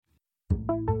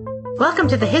Welcome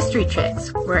to the History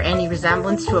Chicks, where any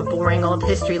resemblance to a boring old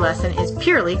history lesson is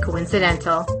purely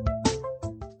coincidental.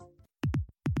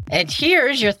 And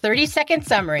here's your 30-second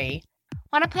summary.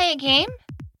 Want to play a game?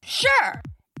 Sure.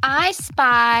 I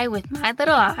spy with my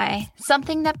little eye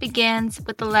something that begins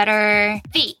with the letter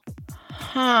V.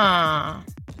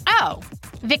 Oh,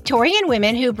 Victorian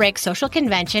women who break social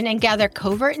convention and gather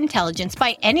covert intelligence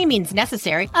by any means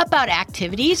necessary about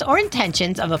activities or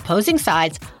intentions of opposing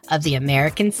sides of the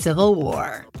American Civil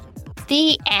War.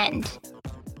 The end.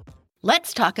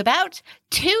 Let's talk about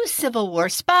two Civil War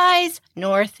spies,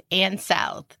 North and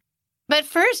South. But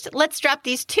first, let's drop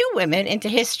these two women into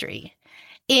history.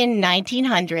 In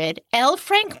 1900, L.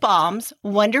 Frank Baum's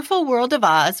Wonderful World of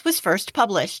Oz was first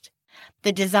published.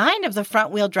 The design of the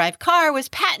front-wheel drive car was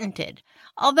patented,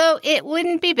 although it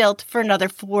wouldn't be built for another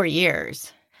 4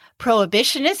 years.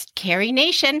 Prohibitionist Carrie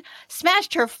Nation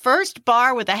smashed her first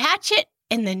bar with a hatchet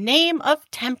in the name of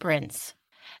temperance.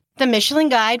 The Michelin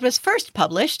Guide was first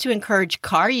published to encourage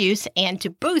car use and to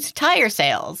boost tire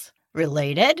sales.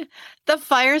 Related, the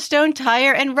Firestone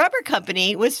Tire and Rubber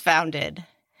Company was founded.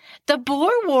 The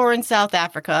Boer War in South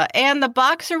Africa and the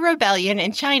Boxer Rebellion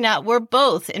in China were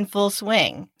both in full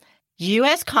swing.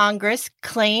 U.S. Congress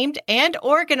claimed and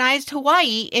organized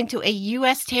Hawaii into a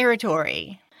U.S.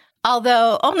 territory.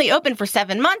 Although only open for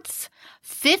 7 months,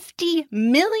 50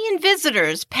 million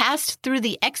visitors passed through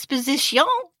the Exposition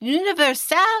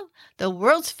Universelle, the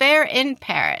World's Fair in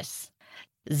Paris.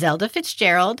 Zelda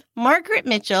Fitzgerald, Margaret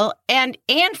Mitchell, and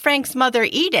Anne Frank's mother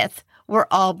Edith were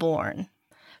all born.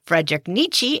 Friedrich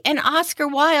Nietzsche and Oscar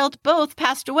Wilde both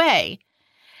passed away.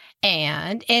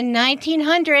 And in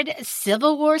 1900,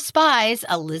 Civil War spies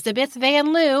Elizabeth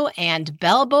Van Lew and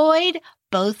Belle Boyd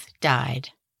both died.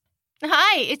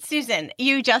 Hi, it's Susan.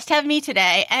 You just have me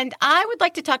today, and I would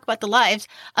like to talk about the lives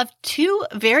of two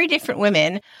very different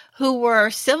women who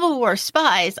were Civil War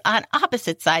spies on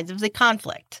opposite sides of the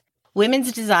conflict.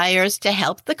 Women's desires to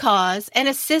help the cause and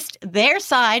assist their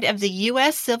side of the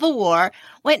U.S. Civil War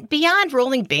went beyond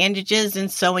rolling bandages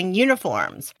and sewing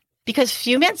uniforms, because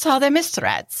few men saw them as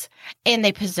threats, and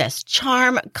they possessed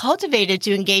charm cultivated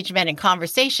to engage men in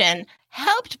conversation,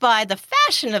 helped by the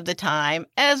fashion of the time,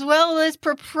 as well as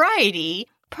propriety,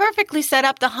 perfectly set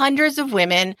up the hundreds of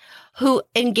women who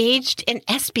engaged in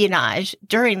espionage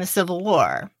during the Civil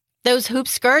War. Those hoop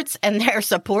skirts and their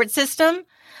support system,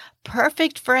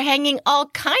 perfect for hanging all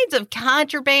kinds of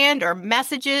contraband or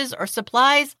messages or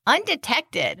supplies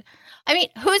undetected. I mean,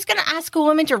 who's going to ask a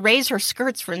woman to raise her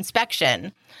skirts for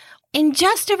inspection? In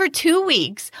just over 2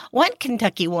 weeks, one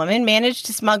Kentucky woman managed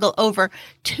to smuggle over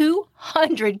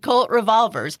 200 Colt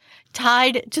revolvers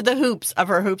tied to the hoops of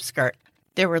her hoop skirt.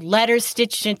 There were letters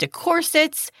stitched into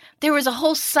corsets. There was a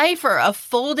whole cipher of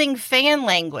folding fan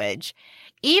language.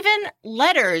 Even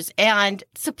letters and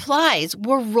supplies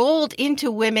were rolled into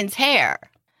women's hair.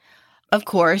 Of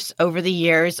course, over the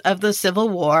years of the Civil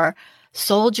War,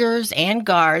 soldiers and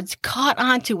guards caught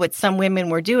on to what some women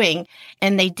were doing,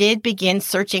 and they did begin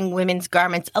searching women's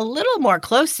garments a little more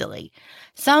closely.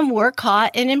 Some were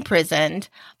caught and imprisoned,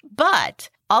 but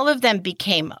all of them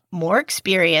became more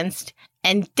experienced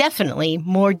and definitely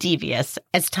more devious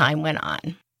as time went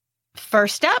on.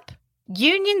 First up,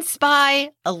 Union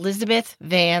spy Elizabeth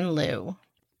Van Lew.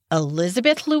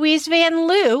 Elizabeth Louise Van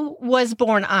Lew was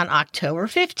born on October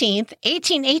 15th,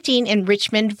 1818 in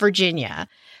Richmond, Virginia.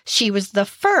 She was the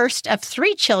first of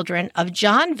 3 children of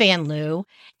John Van Lew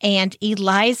and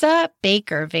Eliza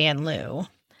Baker Van Lew.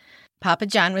 Papa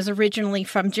John was originally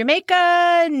from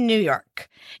Jamaica, New York.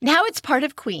 Now it's part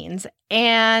of Queens,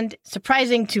 and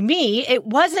surprising to me, it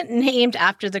wasn't named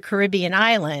after the Caribbean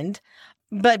island,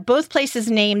 but both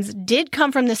places' names did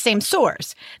come from the same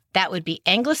source. That would be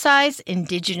anglicized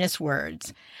indigenous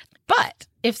words. But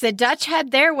if the Dutch had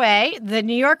their way, the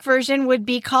New York version would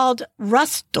be called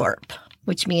Rustdorp,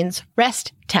 which means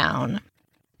rest town.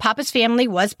 Papa's family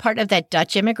was part of that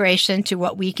Dutch immigration to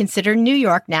what we consider New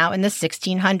York now in the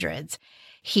 1600s.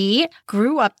 He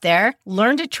grew up there,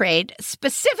 learned a trade.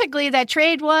 Specifically, that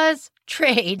trade was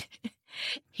trade.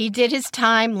 He did his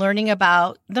time learning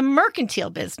about the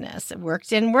mercantile business,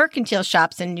 worked in mercantile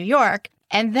shops in New York,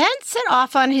 and then set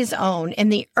off on his own in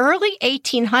the early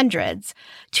 1800s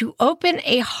to open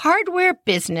a hardware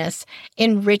business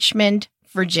in Richmond,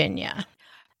 Virginia.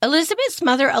 Elizabeth's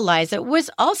mother, Eliza, was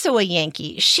also a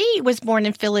Yankee. She was born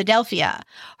in Philadelphia.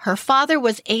 Her father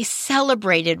was a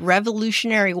celebrated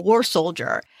Revolutionary War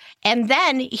soldier, and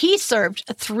then he served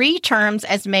 3 terms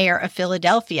as mayor of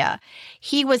Philadelphia.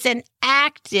 He was an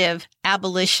active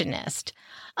abolitionist.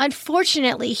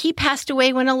 Unfortunately, he passed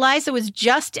away when Eliza was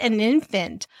just an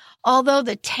infant, although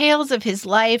the tales of his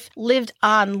life lived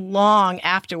on long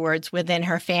afterwards within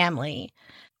her family.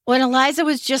 When Eliza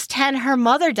was just 10, her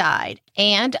mother died,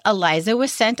 and Eliza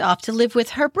was sent off to live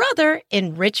with her brother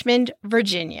in Richmond,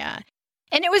 Virginia.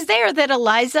 And it was there that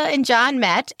Eliza and John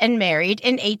met and married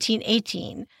in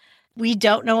 1818. We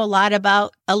don't know a lot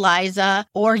about Eliza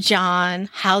or John,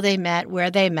 how they met,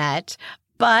 where they met,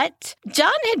 but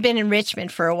John had been in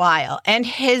Richmond for a while, and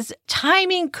his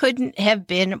timing couldn't have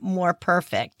been more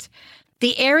perfect.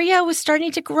 The area was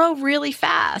starting to grow really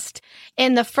fast.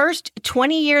 In the first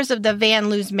 20 years of the Van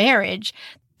Loo's marriage,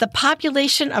 the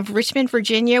population of Richmond,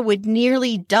 Virginia would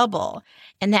nearly double,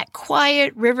 and that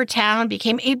quiet river town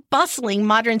became a bustling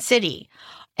modern city.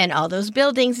 And all those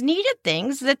buildings needed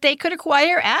things that they could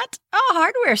acquire at a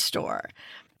hardware store.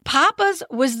 Papa's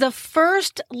was the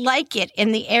first like it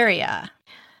in the area.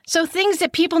 So things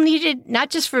that people needed not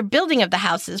just for building of the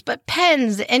houses, but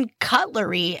pens and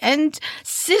cutlery and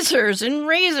scissors and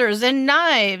razors and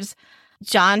knives,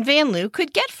 John Van Loo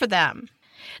could get for them.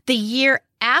 The year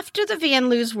after the Van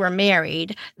Loos were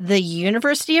married, the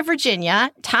University of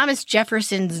Virginia, Thomas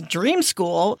Jefferson's dream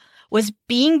school, was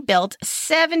being built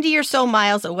 70 or so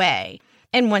miles away.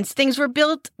 And once things were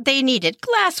built, they needed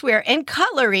glassware and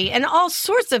cutlery and all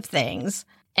sorts of things.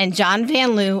 And John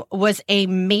Van Loo was a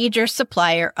major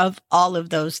supplier of all of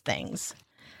those things.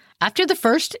 After the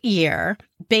first year,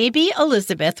 baby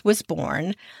Elizabeth was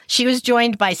born. She was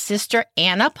joined by sister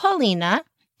Anna Paulina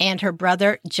and her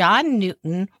brother John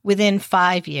Newton within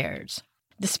 5 years.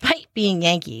 Despite being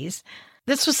Yankees,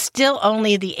 this was still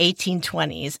only the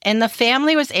 1820s, and the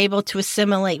family was able to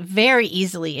assimilate very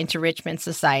easily into Richmond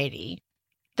society.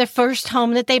 The first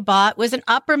home that they bought was an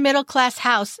upper-middle-class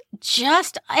house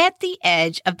just at the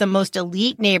edge of the most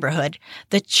elite neighborhood,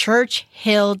 the Church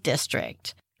Hill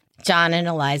district. John and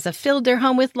Eliza filled their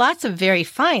home with lots of very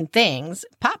fine things.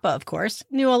 Papa, of course,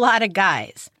 knew a lot of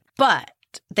guys. But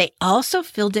they also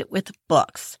filled it with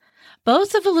books.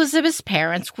 Both of Elizabeth's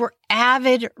parents were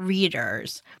avid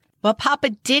readers. While Papa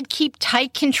did keep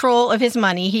tight control of his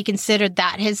money, he considered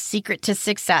that his secret to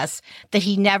success, that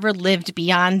he never lived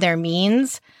beyond their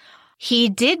means. He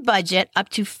did budget up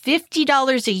to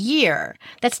 $50 a year.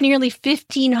 That's nearly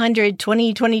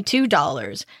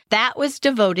 $1,522. That was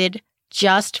devoted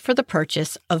just for the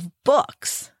purchase of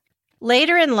books.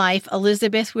 Later in life,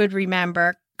 Elizabeth would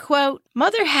remember, quote,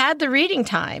 "Mother had the reading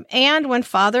time, and when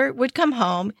Father would come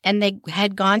home and they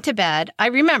had gone to bed, I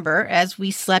remember, as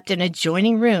we slept in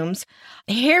adjoining rooms,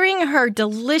 hearing her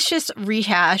delicious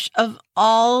rehash of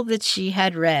all that she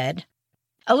had read."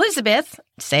 Elizabeth,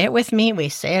 say it with me, we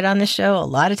say it on the show a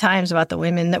lot of times about the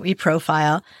women that we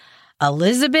profile,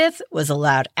 Elizabeth was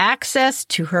allowed access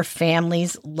to her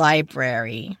family's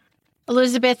library.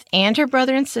 Elizabeth and her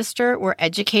brother and sister were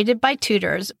educated by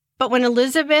tutors, but when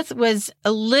Elizabeth was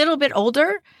a little bit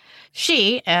older,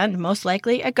 she, and most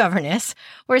likely a governess,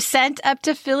 were sent up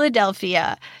to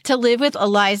Philadelphia to live with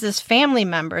Eliza's family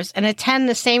members and attend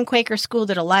the same Quaker school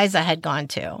that Eliza had gone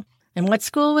to. And what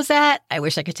school was that? I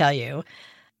wish I could tell you.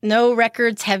 No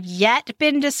records have yet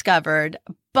been discovered,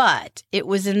 but it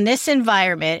was in this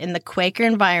environment, in the Quaker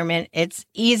environment, it's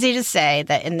easy to say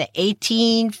that in the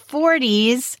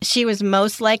 1840s, she was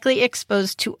most likely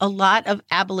exposed to a lot of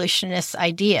abolitionist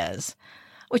ideas,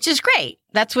 which is great.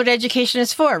 That's what education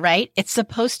is for, right? It's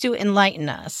supposed to enlighten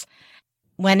us.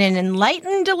 When an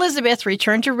enlightened Elizabeth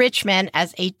returned to Richmond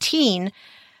as a teen,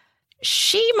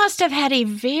 she must have had a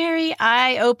very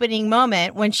eye-opening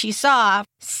moment when she saw,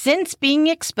 since being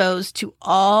exposed to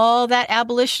all that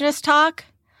abolitionist talk,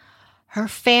 her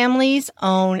family's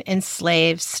own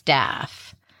enslaved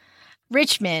staff.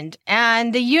 Richmond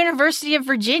and the University of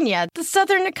Virginia, the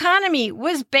Southern economy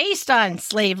was based on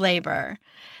slave labor.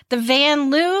 The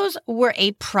Van Loos were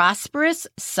a prosperous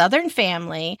Southern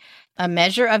family. A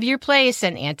measure of your place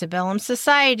in antebellum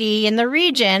society in the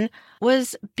region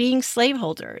was being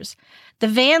slaveholders. The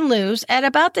Van Loos, at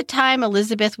about the time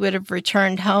Elizabeth would have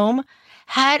returned home,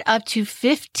 had up to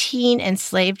 15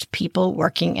 enslaved people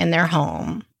working in their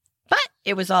home. But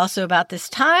it was also about this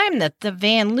time that the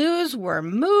Van Loos were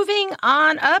moving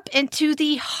on up into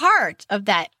the heart of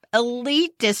that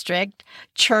elite district,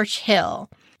 Church Hill.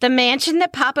 The mansion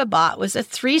that Papa bought was a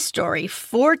 3-story,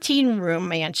 14-room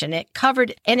mansion. It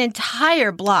covered an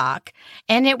entire block,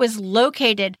 and it was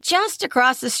located just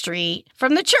across the street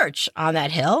from the church on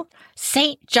that hill,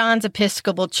 St. John's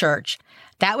Episcopal Church.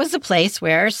 That was the place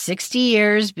where, 60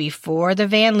 years before the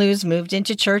Van Loos moved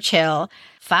into Church Hill,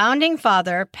 founding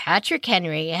father Patrick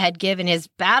Henry had given his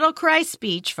battle cry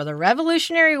speech for the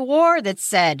Revolutionary War that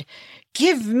said,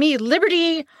 "Give me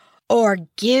liberty or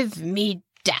give me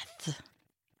death."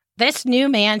 This new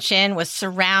mansion was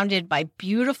surrounded by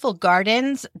beautiful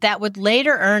gardens that would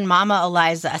later earn Mama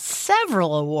Eliza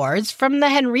several awards from the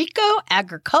Henrico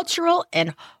Agricultural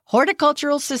and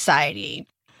Horticultural Society.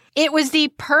 It was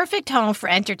the perfect home for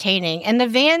entertaining, and the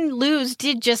Van Loos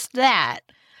did just that.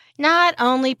 Not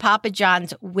only Papa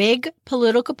John's Whig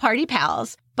political party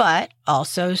pals, but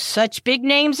also such big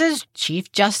names as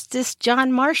Chief Justice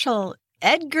John Marshall,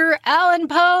 Edgar Allan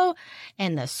Poe,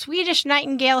 and the Swedish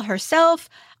Nightingale herself,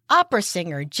 opera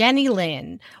singer Jenny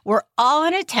Lind, were all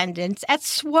in attendance at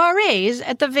soirees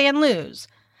at the Van Loos.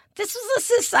 This was a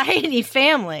society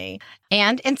family.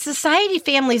 And in society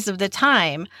families of the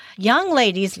time, young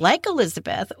ladies like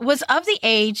Elizabeth was of the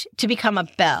age to become a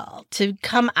belle, to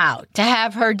come out, to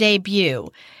have her debut.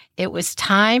 It was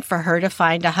time for her to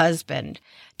find a husband.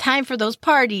 Time for those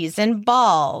parties and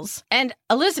balls. And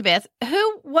Elizabeth,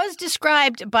 who was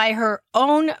described by her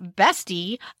own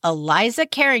bestie, Eliza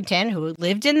Carrington, who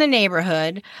lived in the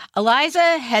neighborhood,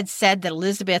 Eliza had said that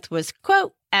Elizabeth was,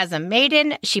 quote, as a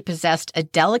maiden, she possessed a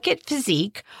delicate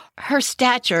physique, her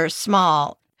stature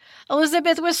small.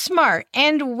 Elizabeth was smart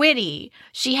and witty.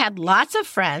 She had lots of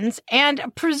friends, and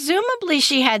presumably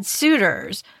she had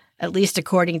suitors, at least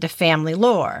according to family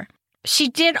lore. She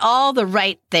did all the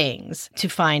right things to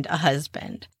find a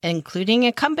husband, including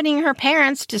accompanying her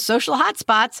parents to social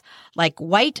hotspots like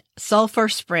White Sulphur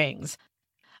Springs.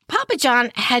 Papa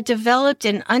John had developed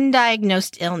an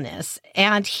undiagnosed illness,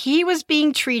 and he was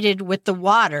being treated with the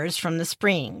waters from the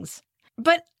springs.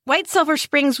 But White Sulphur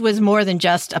Springs was more than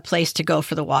just a place to go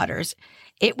for the waters.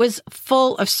 It was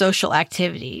full of social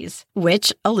activities,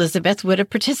 which Elizabeth would have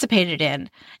participated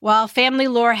in. While family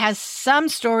lore has some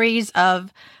stories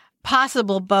of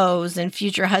possible beaux and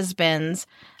future husbands,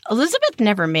 Elizabeth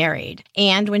never married.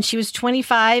 And when she was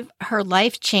 25, her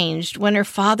life changed when her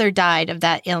father died of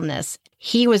that illness.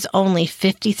 He was only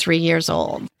 53 years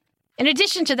old. In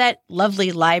addition to that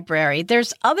lovely library,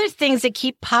 there's other things that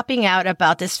keep popping out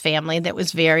about this family that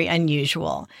was very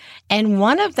unusual. And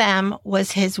one of them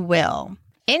was his will.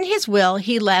 In his will,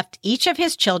 he left each of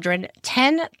his children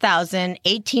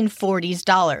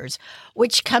 $10,018.40,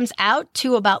 which comes out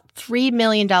to about $3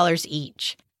 million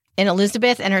each. In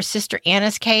Elizabeth and her sister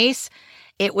Anna's case,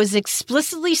 it was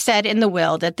explicitly said in the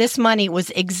will that this money was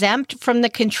exempt from the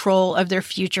control of their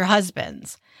future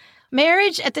husbands.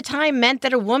 Marriage at the time meant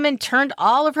that a woman turned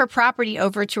all of her property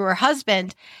over to her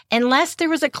husband unless there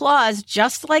was a clause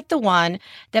just like the one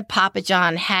that Papa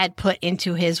John had put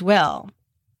into his will.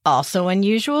 Also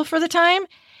unusual for the time,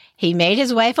 he made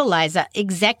his wife Eliza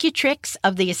executrix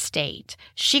of the estate.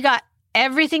 She got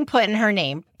everything put in her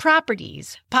name,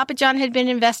 properties. Papa John had been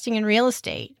investing in real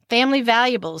estate, family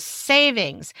valuables,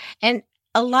 savings, and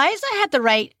Eliza had the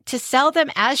right to sell them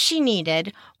as she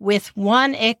needed, with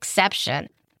one exception.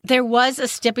 There was a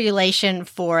stipulation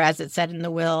for, as it said in the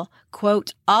will,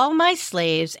 quote, all my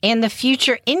slaves and the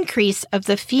future increase of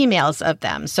the females of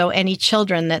them, so any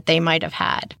children that they might have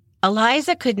had.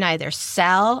 Eliza could neither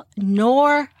sell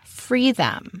nor free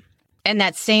them. And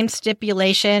that same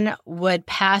stipulation would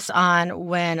pass on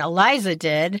when Eliza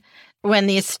did, when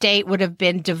the estate would have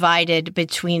been divided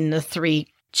between the three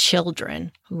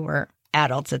children who were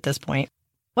adults at this point.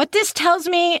 What this tells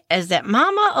me is that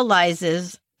Mama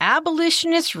Eliza's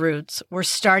abolitionist roots were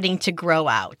starting to grow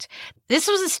out. This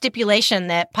was a stipulation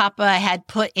that Papa had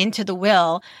put into the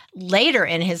will later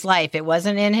in his life. It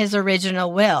wasn't in his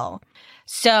original will.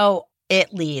 So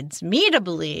it leads me to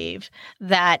believe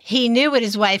that he knew what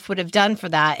his wife would have done for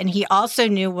that, and he also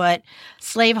knew what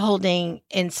slaveholding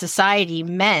in society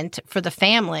meant for the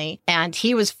family, and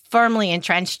he was firmly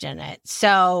entrenched in it.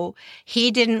 So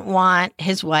he didn't want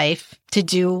his wife to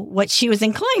do what she was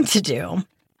inclined to do.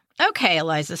 Okay,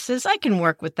 Eliza says, I can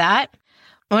work with that.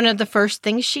 One of the first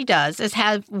things she does is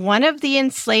have one of the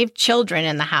enslaved children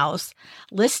in the house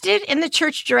listed in the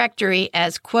church directory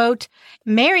as, quote,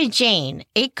 Mary Jane,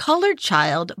 a colored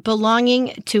child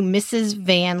belonging to Mrs.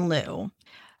 Van Loo.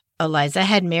 Eliza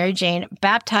had Mary Jane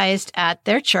baptized at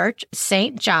their church,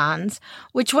 St. John's,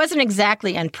 which wasn't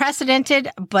exactly unprecedented,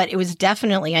 but it was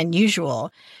definitely unusual.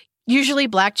 Usually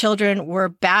Black children were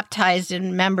baptized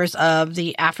in members of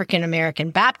the African American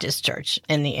Baptist Church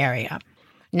in the area.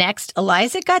 Next,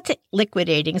 Eliza got to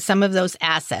liquidating some of those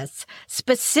assets,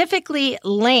 specifically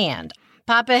land.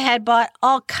 Papa had bought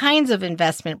all kinds of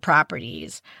investment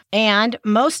properties, and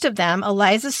most of them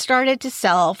Eliza started to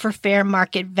sell for fair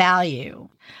market value.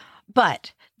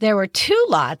 But there were 2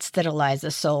 lots that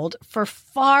Eliza sold for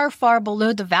far, far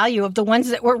below the value of the ones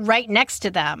that were right next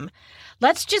to them.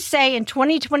 Let's just say in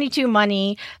 2022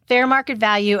 money, fair market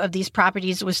value of these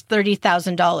properties was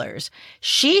 $30,000.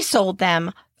 She sold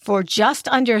them for just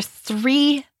under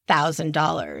 $3,000.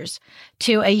 $100,000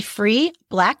 to a free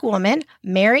Black woman,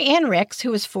 Mary Ann Ricks,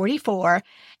 who was 44,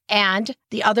 and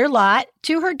the other lot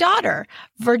to her daughter,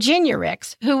 Virginia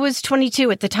Ricks, who was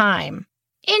 22 at the time.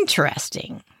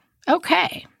 Interesting.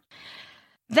 Okay.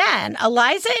 Then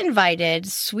Eliza invited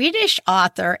Swedish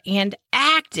author and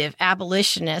active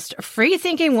abolitionist,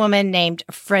 free-thinking woman named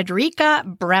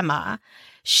Fredrika Bremer.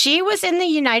 She was in the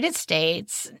United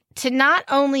States to not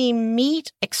only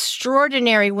meet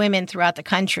extraordinary women throughout the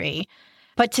country,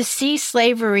 but to see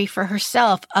slavery for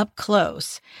herself up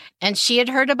close. And she had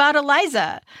heard about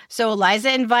Eliza, so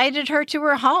Eliza invited her to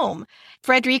her home.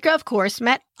 Fredrika, of course,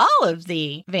 met all of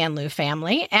the Van Loo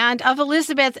family, and of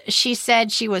Elizabeth, she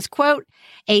said she was, quote,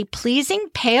 a pleasing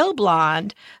pale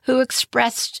blonde who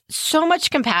expressed so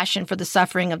much compassion for the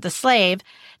suffering of the slave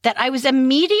that I was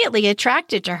immediately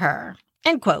attracted to her,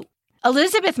 end quote.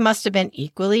 Elizabeth must have been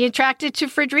equally attracted to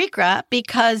Fredrika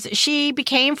because she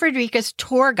became Fredrika's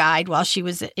tour guide while she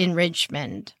was in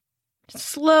Richmond.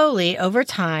 Slowly, over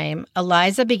time,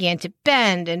 Eliza began to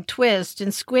bend and twist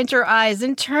and squint her eyes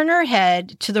and turn her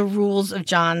head to the rules of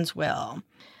John's will.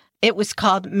 It was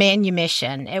called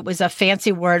manumission. It was a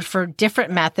fancy word for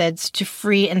different methods to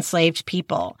free enslaved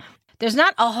people. There's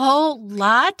not a whole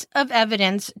lot of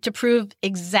evidence to prove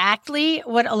exactly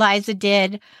what Eliza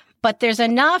did, but there's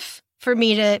enough for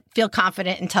me to feel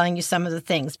confident in telling you some of the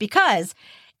things, because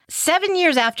 7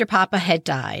 years after Papa had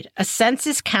died, a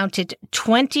census counted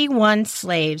 21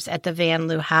 slaves at the Van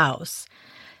Loo house.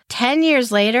 10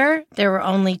 years later, there were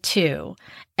only 2,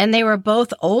 and they were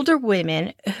both older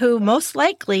women who most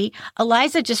likely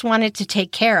Eliza just wanted to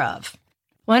take care of.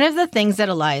 One of the things that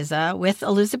Eliza, with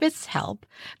Elizabeth's help,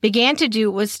 began to do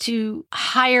was to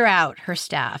hire out her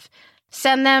staff,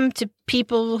 send them to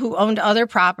people who owned other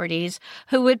properties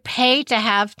who would pay to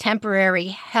have temporary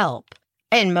help.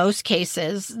 In most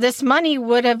cases, this money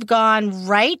would have gone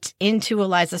right into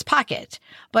Eliza's pocket.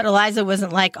 But Eliza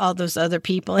wasn't like all those other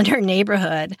people in her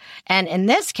neighborhood. And in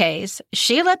this case,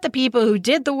 she let the people who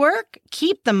did the work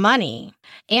keep the money.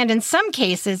 And in some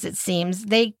cases, it seems,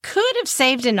 they could have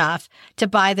saved enough to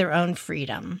buy their own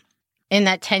freedom. In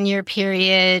that 10-year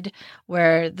period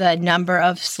where the number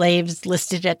of slaves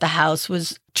listed at the house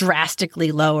was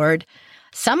drastically lowered,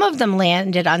 some of them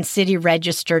landed on city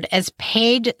registered as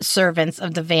paid servants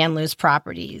of the Van Loo's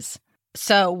properties.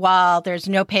 So while there's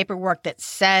no paperwork that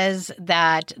says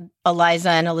that Eliza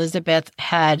and Elizabeth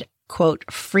had, quote,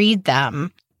 freed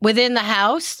them, within the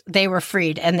house, they were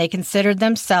freed, and they considered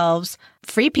themselves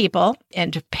free people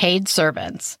and paid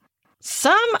servants.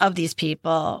 Some of these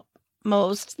people,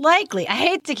 most likely, I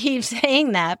hate to keep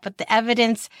saying that, but the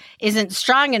evidence isn't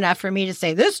strong enough for me to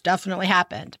say this definitely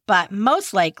happened, but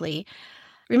most likely,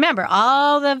 remember,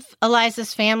 all of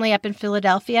Eliza's family up in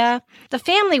Philadelphia, the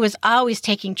family was always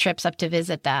taking trips up to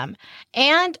visit them.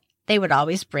 And they would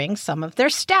always bring some of their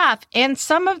staff. And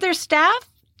some of their staff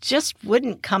just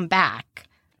wouldn't come back.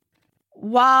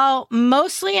 While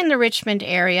mostly in the Richmond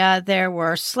area, there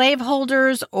were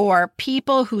slaveholders or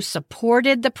people who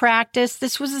supported the practice,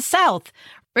 this was the South.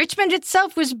 Richmond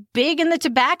itself was big in the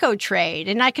tobacco trade,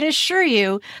 and I can assure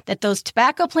you that those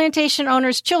tobacco plantation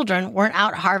owners' children weren't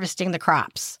out harvesting the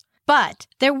crops. But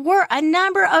there were a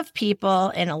number of people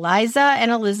in Eliza and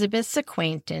Elizabeth's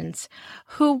acquaintance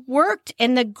who worked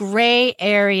in the gray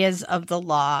areas of the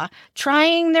law,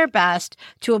 trying their best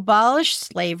to abolish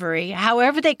slavery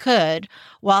however they could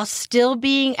while still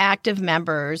being active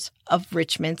members of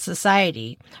Richmond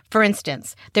society. For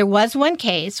instance, there was one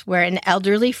case where an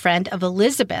elderly friend of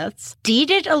Elizabeth's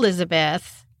deeded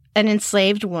Elizabeth an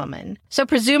enslaved woman, so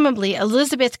presumably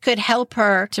Elizabeth could help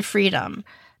her to freedom.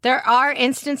 There are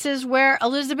instances where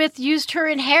Elizabeth used her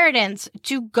inheritance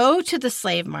to go to the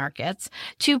slave markets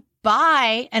to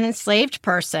buy an enslaved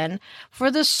person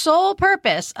for the sole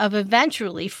purpose of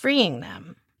eventually freeing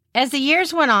them. As the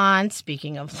years went on,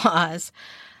 speaking of laws,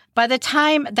 by the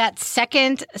time that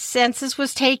second census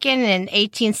was taken in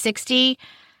 1860,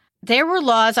 there were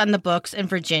laws on the books in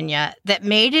Virginia that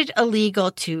made it illegal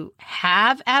to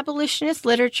have abolitionist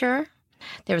literature.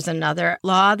 There was another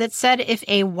law that said if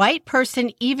a white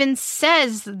person even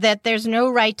says that there's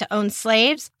no right to own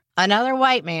slaves, another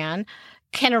white man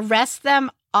can arrest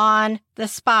them on the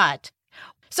spot.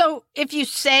 So if you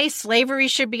say slavery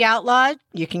should be outlawed,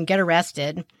 you can get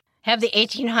arrested. Have the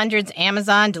 1800s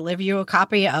Amazon deliver you a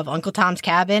copy of Uncle Tom's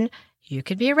Cabin, you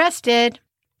could be arrested.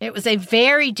 It was a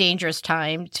very dangerous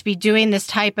time to be doing this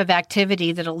type of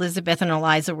activity that Elizabeth and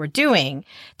Eliza were doing.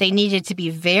 They needed to be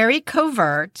very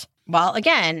covert, while,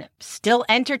 again, still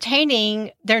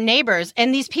entertaining their neighbors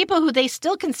and these people who they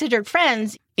still considered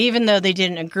friends, even though they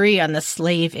didn't agree on the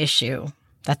slave issue.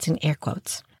 That's in air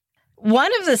quotes.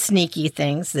 One of the sneaky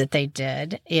things that they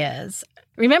did is,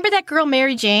 remember that girl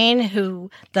Mary Jane who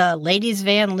the ladies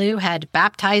Van Loo had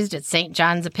baptized at St.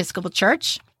 John's Episcopal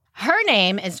Church? Her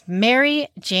name is Mary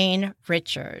Jane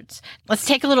Richards. Let's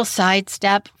take a little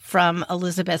sidestep from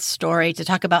Elizabeth's story to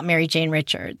talk about Mary Jane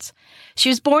Richards. She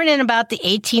was born in about the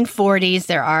 1840s.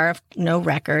 There are no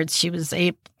records. She was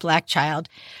a Black child.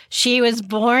 She was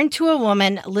born to a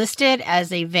woman listed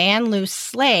as a Van Loo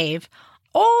slave,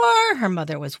 or her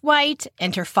mother was white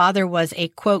and her father was a,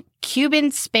 quote,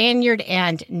 Cuban, Spaniard,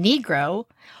 and Negro,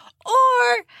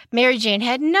 or Mary Jane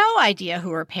had no idea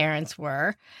who her parents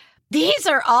were. These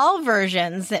are all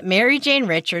versions that Mary Jane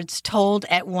Richards told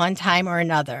at one time or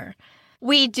another.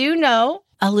 We do know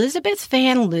Elizabeth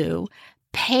Van Loo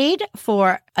paid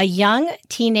for a young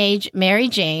teenage Mary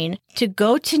Jane to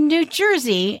go to New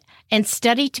Jersey and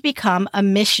study to become a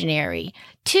missionary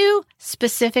to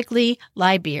specifically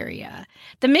Liberia.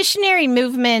 The missionary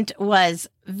movement was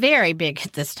very big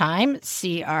at this time.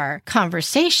 See our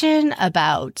conversation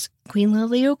about Queen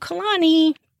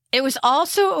Liliuokalani. It was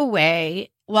also a way,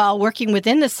 while working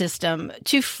within the system,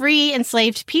 to free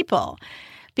enslaved people.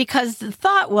 Because the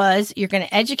thought was you're going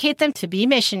to educate them to be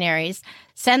missionaries,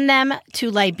 send them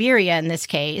to Liberia in this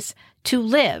case, to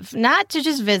live, not to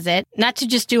just visit, not to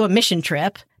just do a mission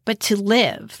trip, but to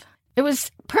live. It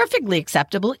was perfectly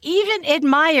acceptable, even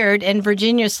admired in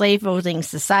Virginia's slave-holding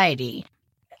society.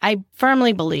 I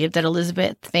firmly believe that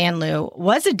Elizabeth Van Loo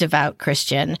was a devout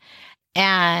Christian,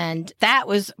 and that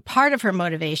was part of her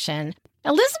motivation.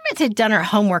 Elizabeth had done her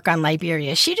homework on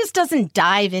Liberia. She just doesn't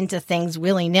dive into things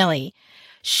willy-nilly.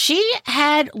 She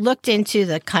had looked into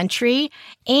the country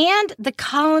and the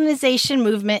colonization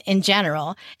movement in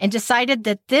general and decided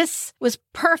that this was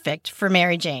perfect for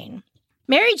Mary Jane.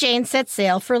 Mary Jane set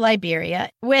sail for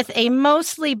Liberia with a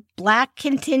mostly Black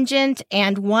contingent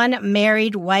and one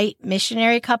married white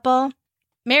missionary couple.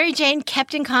 Mary Jane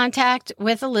kept in contact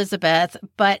with Elizabeth,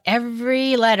 but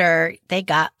every letter they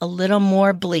got a little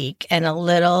more bleak and a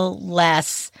little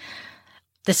less,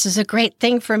 this is a great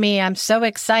thing for me, I'm so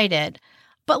excited.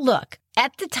 But look,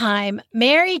 at the time,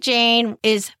 Mary Jane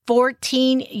is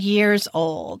 14 years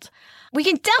old. We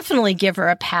can definitely give her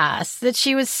a pass that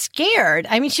she was scared.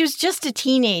 I mean, she was just a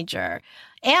teenager.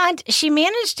 And she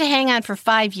managed to hang on for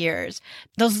 5 years.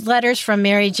 Those letters from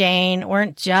Mary Jane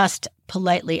weren't just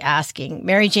politely asking.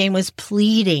 Mary Jane was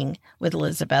pleading with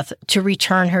Elizabeth to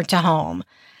return her to home.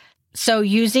 So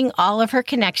using all of her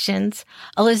connections,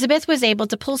 Elizabeth was able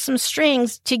to pull some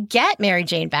strings to get Mary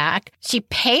Jane back. She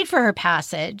paid for her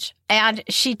passage, and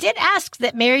she did ask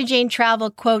that Mary Jane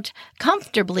travel, quote,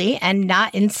 comfortably and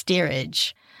not in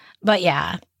steerage. But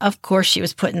yeah, of course she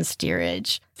was put in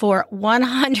steerage for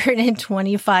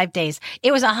 125 days.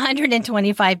 It was a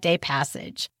 125-day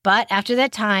passage. But after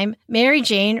that time, Mary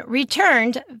Jane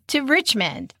returned to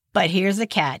Richmond. But here's the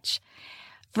catch.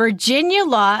 Virginia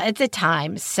law at the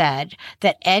time said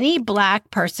that any Black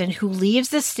person who leaves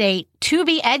the state to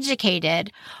be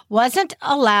educated wasn't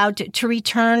allowed to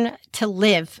return to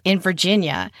live in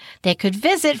Virginia. They could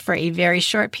visit for a very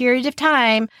short period of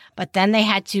time, but then they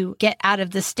had to get out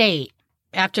of the state.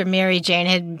 After Mary Jane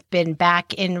had been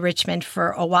back in Richmond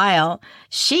for a while,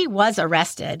 she was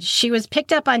arrested. She was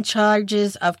picked up on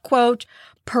charges of, quote,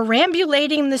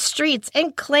 perambulating the streets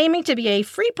and claiming to be a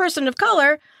free person of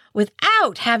color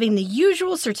without having the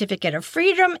usual certificate of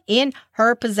freedom in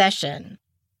her possession.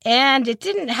 And it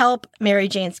didn't help Mary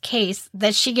Jane's case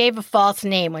that she gave a false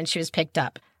name when she was picked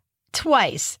up.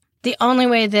 Twice. The only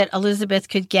way that Elizabeth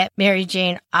could get Mary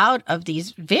Jane out of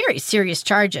these very serious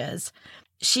charges,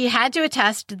 she had to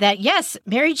attest that, yes,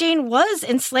 Mary Jane was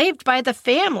enslaved by the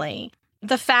family.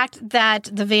 The fact that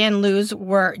the Van Loos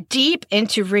were deep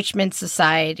into Richmond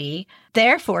society,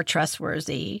 therefore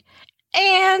trustworthy,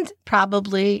 and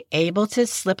probably able to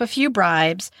slip a few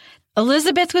bribes,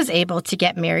 Elizabeth was able to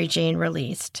get Mary Jane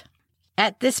released.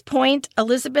 At this point,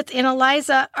 Elizabeth and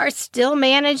Eliza are still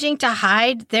managing to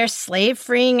hide their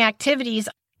slave-freeing activities.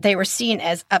 They were seen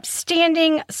as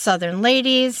upstanding Southern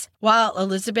ladies, while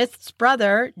Elizabeth's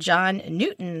brother, John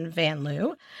Newton Van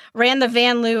Loo, ran the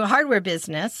Van Loo hardware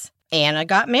business. Anna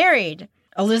got married.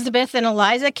 Elizabeth and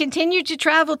Eliza continued to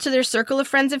travel to their circle of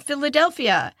friends in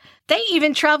Philadelphia. They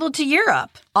even traveled to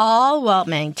Europe, all while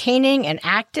maintaining an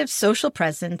active social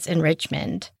presence in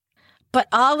Richmond. But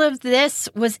all of this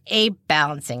was a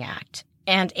balancing act,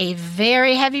 and a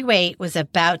very heavy weight was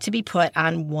about to be put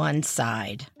on one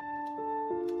side.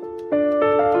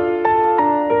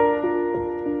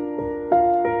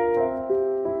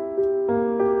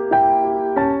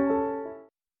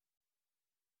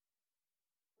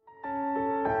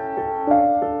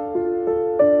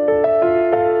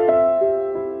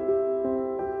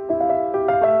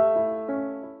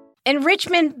 In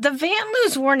Richmond, the Van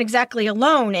Loos weren't exactly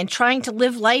alone in trying to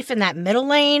live life in that middle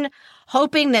lane,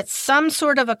 hoping that some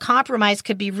sort of a compromise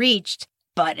could be reached.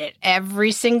 But at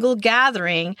every single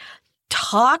gathering,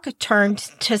 talk turned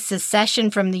to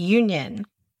secession from the Union.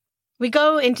 We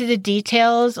go into the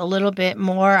details a little bit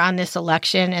more on this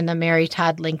election in the Mary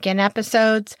Todd Lincoln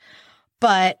episodes,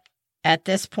 but at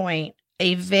this point,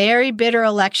 a very bitter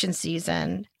election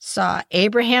season saw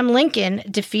Abraham Lincoln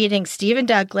defeating Stephen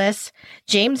Douglas,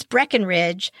 James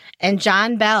Breckinridge, and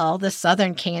John Bell, the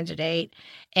Southern candidate,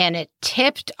 and it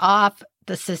tipped off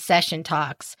the secession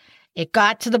talks. It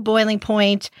got to the boiling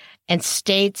point, and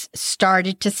states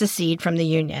started to secede from the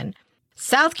Union.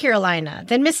 South Carolina,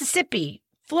 then Mississippi,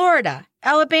 Florida,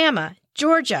 Alabama,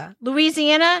 Georgia,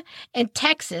 Louisiana, and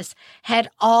Texas had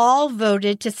all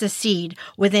voted to secede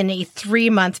within a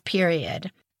 3-month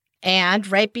period. And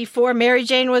right before Mary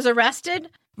Jane was arrested,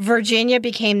 Virginia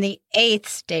became the 8th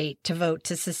state to vote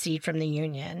to secede from the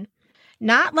Union.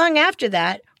 Not long after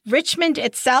that, Richmond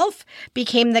itself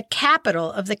became the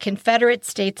capital of the Confederate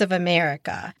States of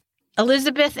America.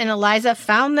 Elizabeth and Eliza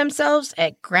found themselves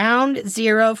at ground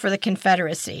zero for the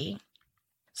Confederacy.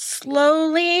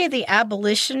 Slowly, the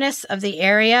abolitionists of the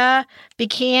area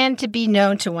began to be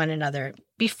known to one another.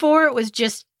 Before, it was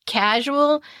just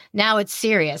casual. Now it's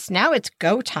serious. Now it's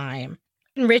go time.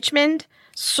 In Richmond,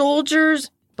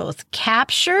 soldiers, both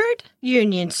captured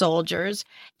Union soldiers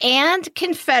and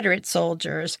Confederate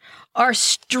soldiers, are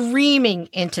streaming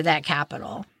into that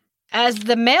capital. As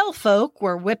the male folk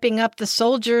were whipping up the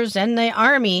soldiers and the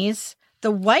armies, the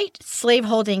white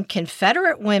slaveholding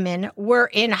Confederate women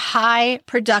were in high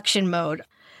production mode.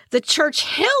 The Church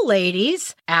Hill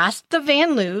ladies asked the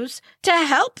Van Loos to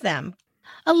help them.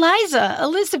 Eliza,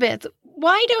 Elizabeth,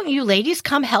 why don't you ladies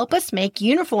come help us make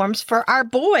uniforms for our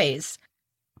boys?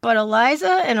 But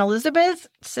Eliza and Elizabeth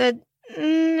said,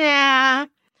 nah.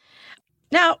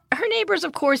 Now, her neighbors,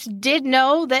 of course, did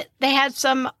know that they had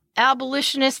some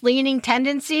abolitionist-leaning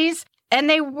tendencies, and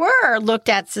they were looked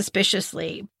at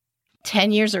suspiciously.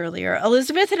 10 years earlier,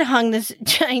 Elizabeth had hung this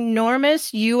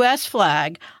ginormous U.S.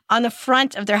 flag on the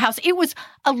front of their house. It was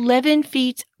 11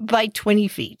 feet by 20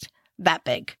 feet, that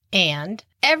big. And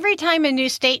every time a new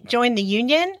state joined the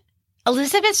Union,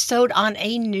 Elizabeth sewed on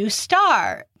a new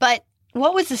star. But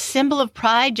what was a symbol of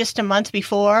pride just a month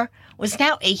before was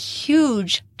now a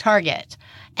huge target.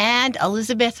 And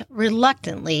Elizabeth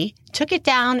reluctantly took it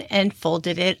down and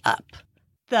folded it up.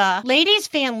 The ladies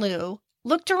Van Loo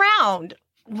looked around.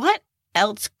 What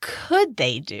else could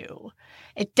they do?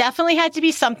 It definitely had to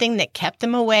be something that kept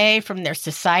them away from their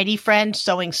society friend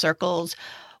sewing circles,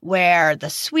 where the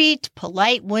sweet,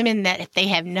 polite women that they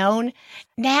have known.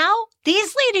 Now,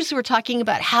 these ladies were talking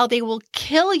about how they will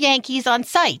kill Yankees on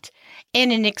sight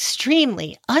in an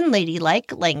extremely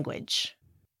unladylike language.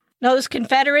 Those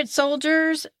Confederate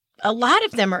soldiers, a lot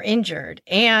of them are injured,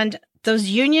 and those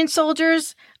Union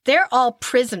soldiers, they're all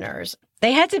prisoners.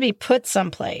 They had to be put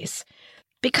someplace.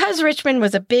 Because Richmond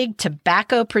was a big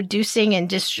tobacco producing and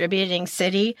distributing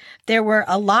city, there were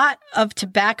a lot of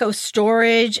tobacco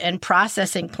storage and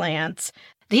processing plants.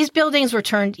 These buildings were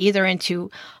turned either into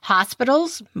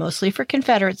hospitals, mostly for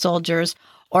Confederate soldiers,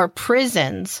 or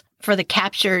prisons for the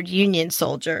captured Union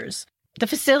soldiers. The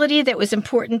facility that was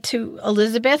important to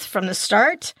Elizabeth from the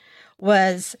start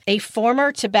was a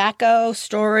former tobacco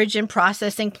storage and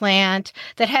processing plant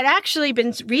that had actually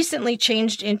been recently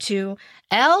changed into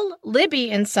L.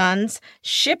 Libby and Sons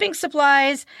shipping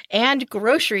supplies and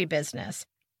grocery business.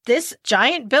 This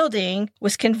giant building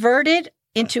was converted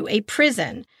into a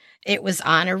prison. It was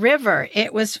on a river.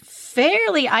 It was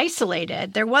fairly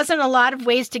isolated. There wasn't a lot of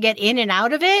ways to get in and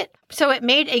out of it, so it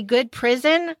made a good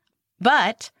prison.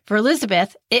 But for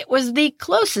Elizabeth, it was the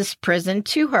closest prison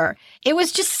to her. It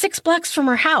was just 6 blocks from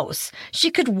her house.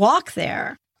 She could walk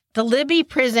there. The Libby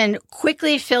prison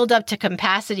quickly filled up to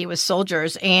capacity with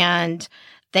soldiers, and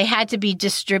they had to be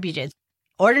distributed.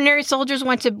 Ordinary soldiers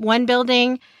went to one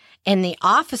building, and the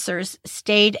officers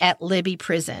stayed at Libby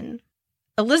prison.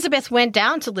 Elizabeth went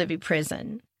down to Libby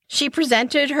prison. She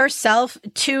presented herself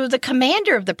to the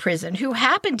commander of the prison, who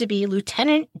happened to be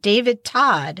Lieutenant David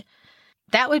Todd.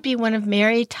 That would be one of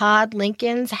Mary Todd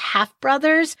Lincoln's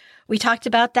half-brothers. We talked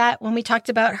about that when we talked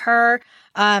about her.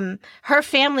 Her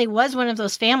family was one of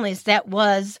those families that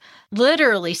was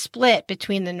literally split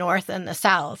between the North and the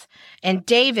South. And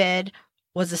David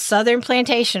was a Southern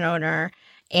plantation owner,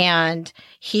 and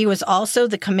he was also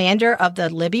the commander of the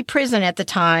Libby prison at the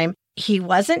time. He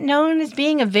wasn't known as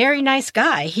being a very nice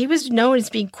guy. He was known as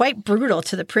being quite brutal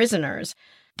to the prisoners.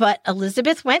 But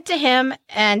Elizabeth went to him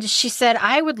and she said,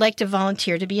 I would like to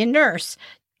volunteer to be a nurse.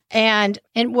 And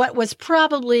in what was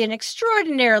probably an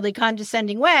extraordinarily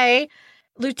condescending way,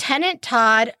 Lieutenant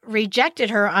Todd rejected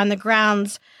her on the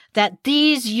grounds that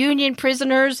these Union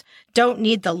prisoners don't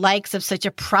need the likes of such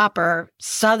a proper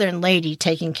Southern lady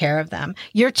taking care of them.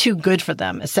 You're too good for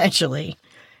them, essentially.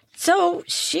 So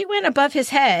she went above his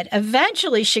head.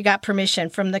 Eventually, she got permission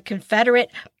from the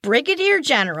Confederate Brigadier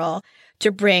General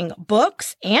to bring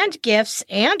books and gifts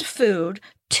and food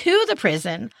to the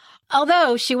prison,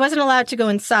 although she wasn't allowed to go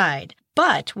inside.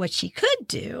 But what she could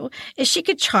do is she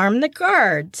could charm the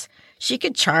guards. She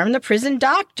could charm the prison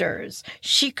doctors.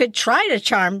 She could try to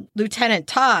charm Lieutenant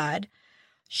Todd.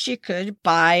 She could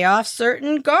buy off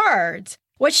certain guards.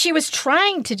 What she was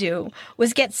trying to do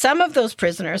was get some of those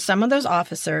prisoners, some of those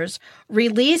officers,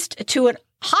 released to a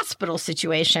hospital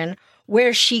situation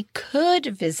where she could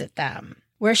visit them,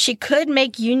 where she could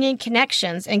make Union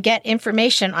connections and get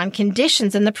information on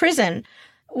conditions in the prison,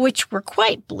 which were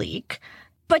quite bleak.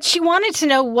 But she wanted to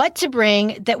know what to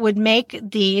bring that would make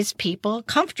these people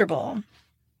comfortable.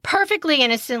 Perfectly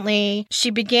innocently,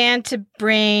 she began to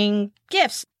bring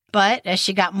gifts. But as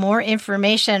she got more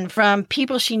information from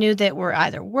people she knew that were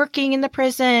either working in the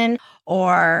prison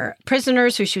or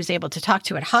prisoners who she was able to talk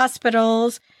to at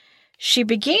hospitals, she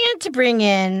began to bring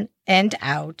in and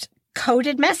out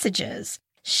coded messages.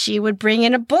 She would bring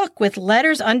in a book with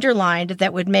letters underlined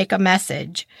that would make a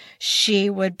message. She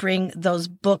would bring those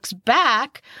books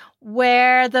back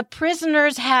where the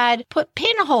prisoners had put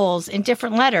pinholes in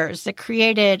different letters that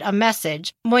created a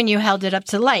message. When you held it up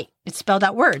to light, it spelled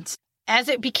out words. As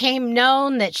it became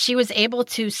known that she was able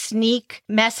to sneak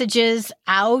messages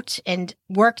out and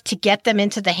work to get them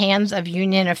into the hands of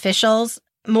Union officials,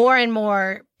 more and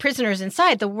more prisoners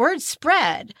inside, the word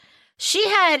spread. She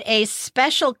had a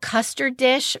special custard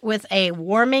dish with a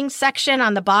warming section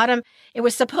on the bottom. It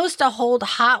was supposed to hold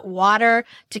hot water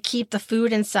to keep the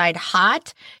food inside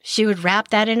hot. She would wrap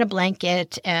that in a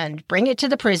blanket and bring it to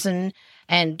the prison.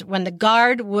 And when the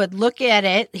guard would look at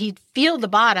it, he'd feel the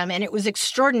bottom, and it was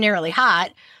extraordinarily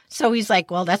hot. So he's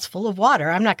like, well, that's full of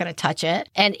water. I'm not going to touch it.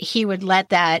 And he would let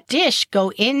that dish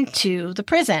go into the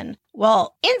prison.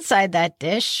 Well, inside that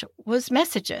dish was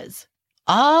messages.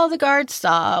 All the guards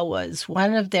saw was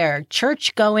one of their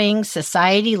church-going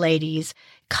society ladies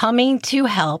coming to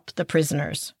help the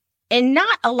prisoners. In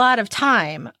not a lot of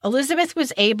time, Elizabeth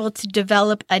was able to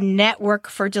develop a network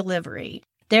for delivery.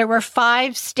 There were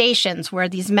 5 stations where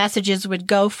these messages would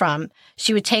go from.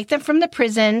 She would take them from the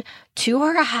prison to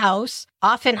her house,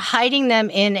 often hiding them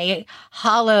in a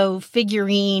hollow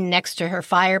figurine next to her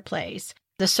fireplace.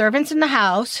 The servants in the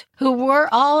house, who were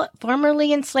all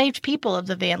formerly enslaved people of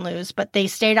the Van Loos, but they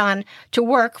stayed on to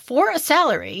work for a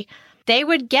salary, they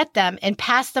would get them and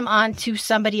pass them on to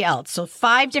somebody else. So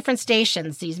 5 different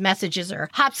stations, these messages are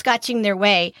hopscotching their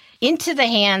way into the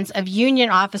hands of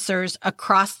Union officers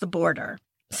across the border.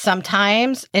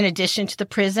 Sometimes, in addition to the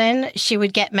prison, she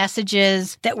would get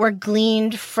messages that were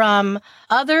gleaned from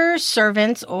other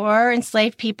servants or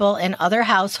enslaved people in other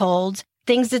households,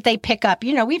 things that they pick up.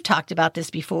 You know, we've talked about this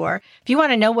before. If you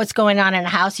want to know what's going on in a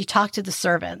house, you talk to the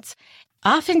servants.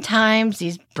 Oftentimes,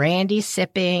 these brandy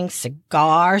sipping,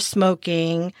 cigar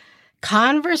smoking,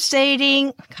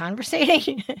 conversating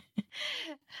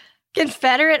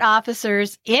Confederate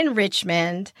officers in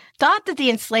Richmond thought that the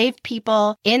enslaved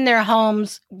people in their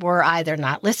homes were either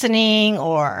not listening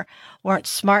or weren't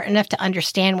smart enough to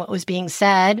understand what was being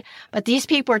said. But these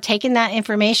people were taking that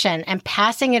information and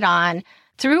passing it on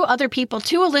through other people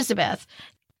to Elizabeth.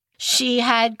 She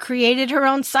had created her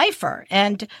own cipher,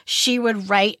 and she would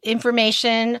write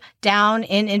information down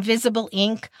in invisible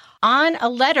ink on a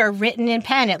letter written in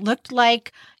pen. It looked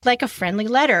like a friendly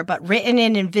letter, but written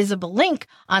in invisible ink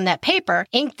on that paper.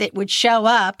 Ink that would show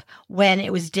up when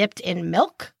it was dipped in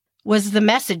milk was the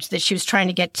message that she was trying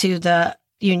to get to the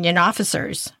Union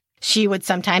officers. She would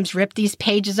sometimes rip these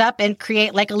pages up and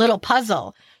create like a little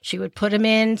puzzle. She would put them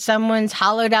in someone's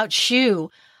hollowed out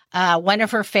shoe. One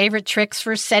of her favorite tricks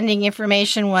for sending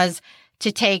information was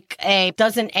to take a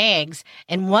dozen eggs,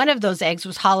 and one of those eggs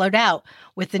was hollowed out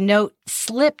with the note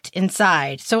slipped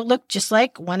inside. So it looked just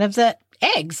like one of the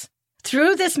eggs.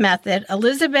 Through this method,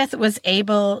 Elizabeth was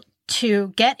able to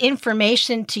get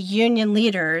information to Union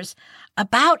leaders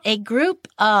about a group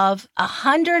of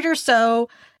 100 or so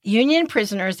Union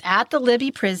prisoners at the Libby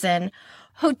prison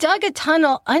who dug a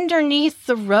tunnel underneath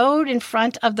the road in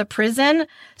front of the prison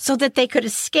so that they could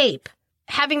escape.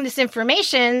 Having this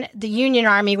information, the Union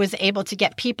Army was able to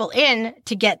get people in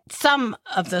to get some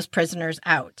of those prisoners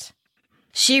out.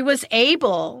 She was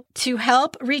able to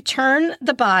help return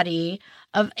the body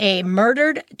of a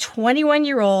murdered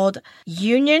 21-year-old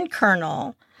Union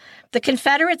colonel The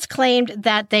Confederates claimed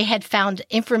that they had found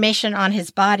information on his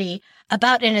body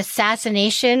about an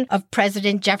assassination of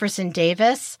President Jefferson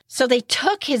Davis. So they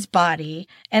took his body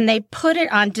and they put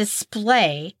it on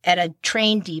display at a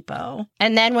train depot.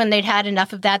 And then when they'd had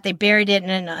enough of that, they buried it in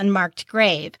an unmarked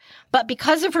grave. But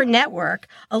because of her network,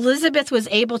 Elizabeth was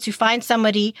able to find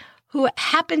somebody who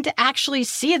happened to actually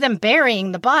see them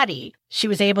burying the body. She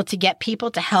was able to get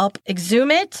people to help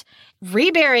exhume it,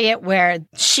 rebury it where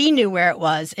she knew where it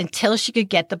was until she could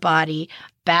get the body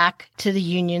back to the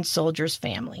Union soldiers'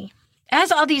 family.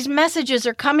 As all these messages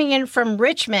are coming in from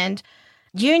Richmond,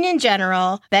 Union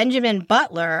General Benjamin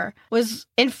Butler was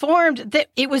informed that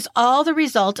it was all the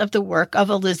result of the work of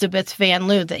Elizabeth Van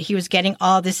Lew, that he was getting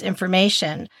all this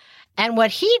information. And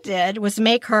what he did was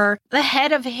make her the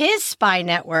head of his spy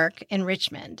network in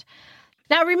Richmond.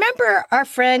 Now, remember our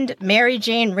friend Mary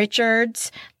Jane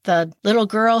Richards, the little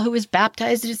girl who was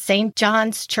baptized at St.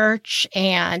 John's Church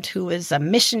and who was a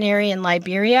missionary in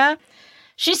Liberia?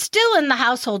 She's still in the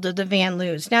household of the Van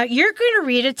Lews. Now, you're going to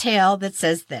read a tale that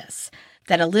says this,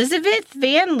 that Elizabeth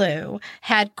Van Lew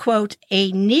had, quote,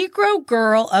 a Negro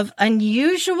girl of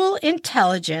unusual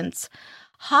intelligence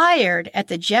hired at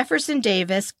the Jefferson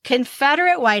Davis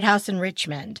Confederate White House in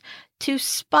Richmond to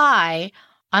spy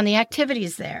on the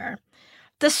activities there.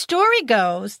 The story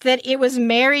goes that it was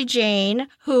Mary Jane,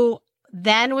 who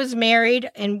then was married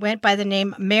and went by the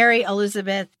name Mary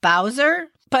Elizabeth Bowser.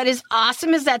 But as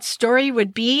awesome as that story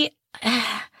would be,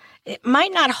 it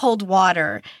might not hold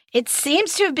water. It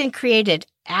seems to have been created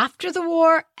after the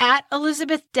war, at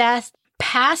Elizabeth's death,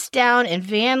 passed down in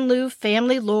Van Lew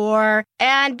family lore,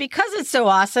 and because it's so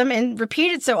awesome and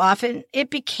repeated so often, it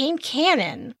became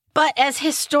canon. But as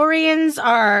historians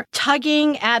are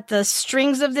tugging at the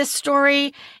strings of this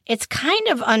story, it's kind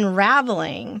of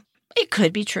unraveling. It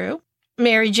could be true.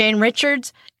 Mary Jane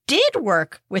Richards did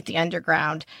work with the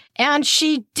underground, and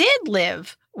she did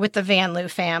live with the Van Lew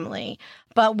family.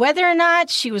 But whether or not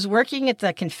she was working at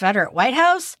the Confederate White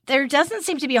House, there doesn't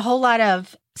seem to be a whole lot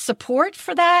of support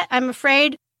for that, I'm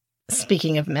afraid.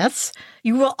 Speaking of myths,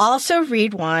 you will also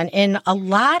read one in a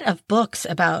lot of books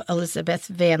about Elizabeth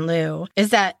Van Lew, is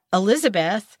that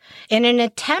Elizabeth, in an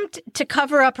attempt to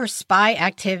cover up her spy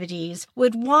activities,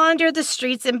 would wander the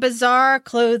streets in bizarre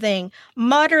clothing,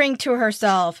 muttering to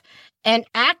herself and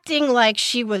acting like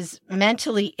she was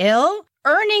mentally ill,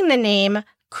 earning the name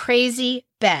Crazy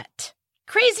Bet.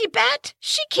 Crazy Bet?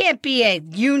 She can't be a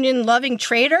Union-loving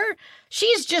traitor.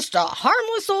 She's just a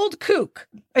harmless old kook,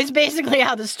 is basically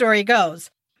how the story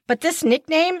goes. But this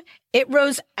nickname, it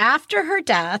rose after her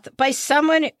death by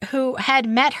someone who had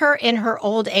met her in her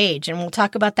old age, and we'll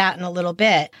talk about that in a little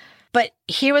bit. But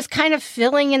he was kind of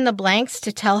filling in the blanks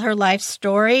to tell her life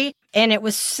story, and it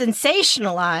was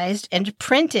sensationalized and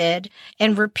printed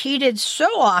and repeated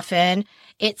so often,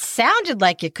 it sounded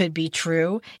like it could be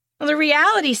true. Well, the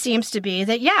reality seems to be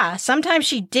that, yeah, sometimes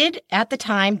she did at the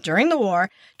time during the war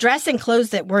dress in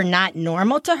clothes that were not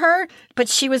normal to her, but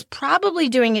she was probably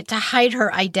doing it to hide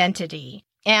her identity.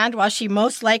 And while she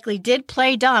most likely did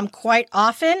play dumb quite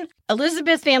often,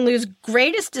 Elizabeth Van Lew's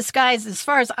greatest disguise, as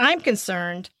far as I'm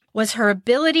concerned, was her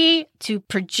ability to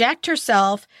project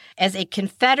herself as a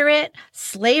Confederate,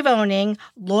 slave-owning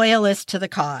loyalist to the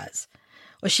cause.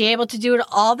 Was she able to do it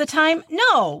all the time?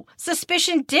 No.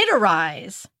 Suspicion did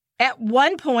arise. At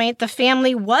one point, the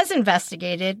family was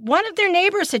investigated. One of their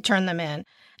neighbors had turned them in.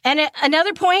 And at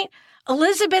another point,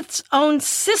 Elizabeth's own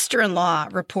sister-in-law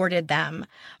reported them.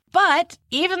 But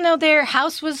even though their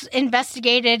house was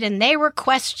investigated and they were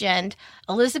questioned,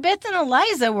 Elizabeth and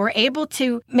Eliza were able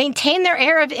to maintain their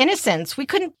air of innocence. We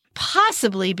couldn't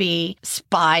possibly be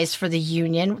spies for the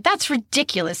Union. That's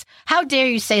ridiculous. How dare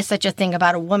you say such a thing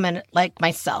about a woman like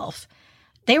myself?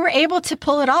 They were able to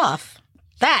pull it off.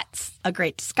 That's a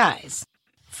great disguise.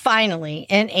 Finally,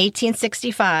 in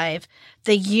 1865,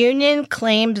 the Union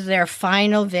claimed their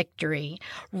final victory.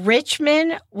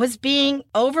 Richmond was being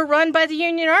overrun by the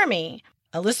Union Army.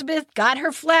 Elizabeth got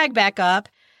her flag back up,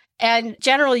 and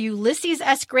General Ulysses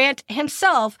S. Grant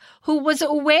himself, who was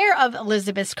aware of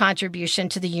Elizabeth's contribution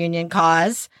to the Union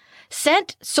cause,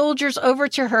 sent soldiers over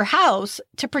to her house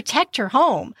to protect her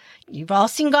home. You've all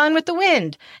seen Gone with the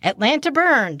Wind. Atlanta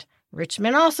burned.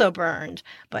 Richmond also burned,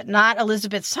 but not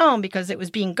Elizabeth's home because it was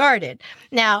being guarded.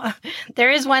 Now, there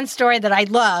is one story that I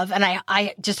love, and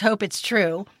I just hope it's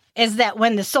true, is that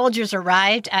when the soldiers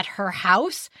arrived at her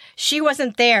house, she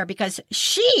wasn't there because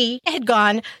she had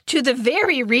gone to the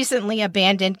very recently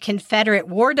abandoned Confederate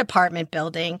War Department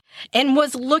building and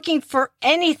was looking for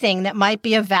anything that might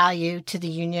be of value to the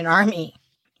Union Army.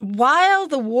 While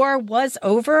the war was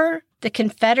over, The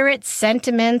Confederate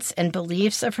sentiments and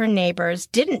beliefs of her neighbors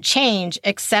didn't change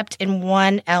except in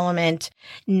one element.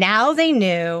 Now they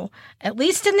knew, at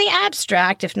least in the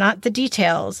abstract, if not the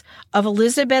details, of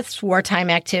Elizabeth's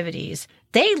wartime activities.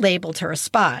 They labeled her a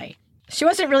spy. She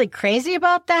wasn't really crazy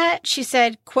about that. She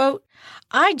said, quote,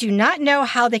 "I do not know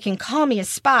how they can call me a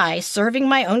spy serving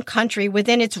my own country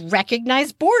within its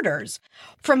recognized borders.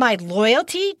 For my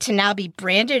loyalty to now be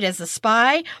branded as a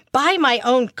spy by my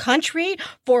own country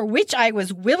for which I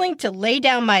was willing to lay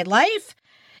down my life?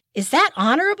 Is that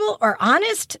honorable or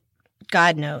honest?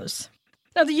 God knows."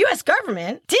 Now, the U.S.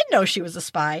 government did know she was a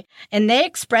spy, and they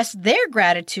expressed their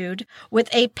gratitude with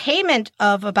a payment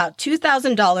of about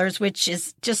 $2,000, which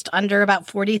is just under about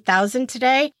 $40,000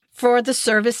 today, for the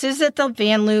services that the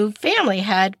Van Leeuw family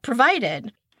had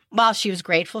provided. While she was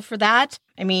grateful for that,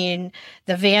 I mean,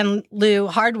 the Van Leeuw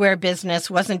hardware business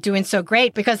wasn't doing so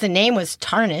great because the name was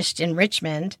tarnished in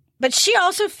Richmond. But she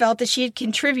also felt that she had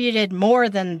contributed more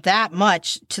than that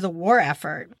much to the war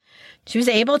effort. She was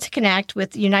able to connect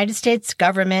with the United States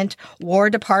government, War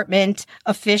Department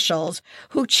officials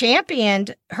who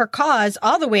championed her cause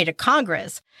all the way to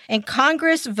Congress. And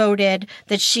Congress voted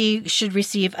that she should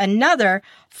receive another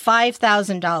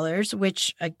 $5,000,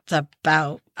 which is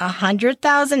about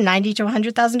 $100,000, $90,000 to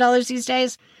 $100,000 these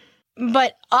days.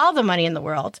 But all the money in the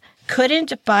world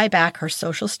couldn't buy back her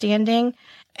social standing,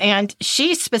 and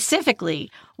she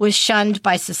specifically was shunned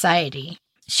by society.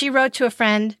 She wrote to a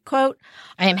friend, quote,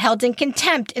 "I am held in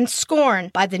contempt and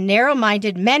scorn by the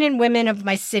narrow-minded men and women of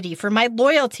my city for my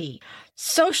loyalty,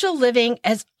 social living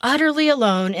as utterly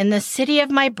alone in the city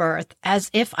of my birth as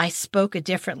if I spoke a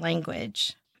different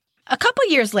language." A couple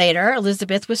years later,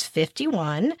 Elizabeth was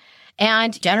 51,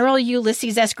 and General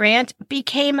Ulysses S. Grant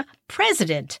became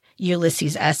President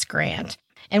Ulysses S. Grant.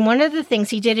 And one of the things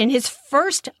he did in his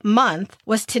first month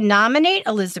was to nominate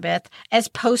Elizabeth as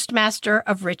Postmaster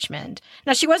of Richmond.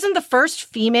 Now, she wasn't the first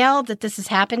female that this has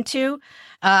happened to.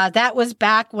 That was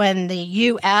back when the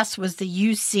U.S. was the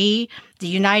UC, the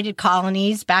United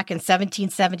Colonies, back in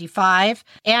 1775.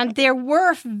 And there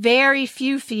were very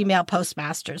few female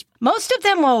postmasters. Most of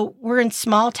them were in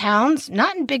small towns,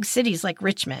 not in big cities like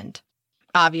Richmond.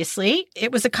 Obviously,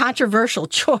 it was a controversial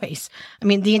choice. I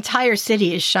mean, the entire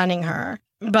city is shunning her.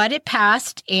 But it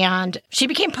passed, and she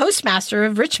became postmaster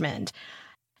of Richmond.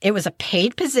 It was a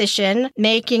paid position,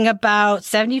 making about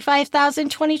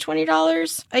 $75,000,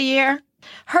 $20 a year.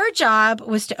 Her job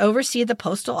was to oversee the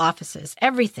postal offices,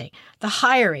 everything, the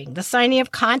hiring, the signing of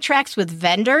contracts with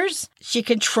vendors. She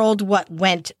controlled what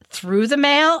went through the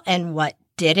mail and what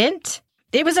didn't.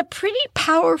 It was a pretty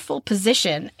powerful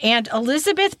position, and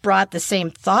Elizabeth brought the same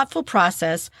thoughtful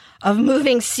process of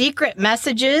moving secret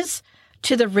messages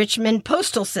to the Richmond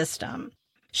postal system.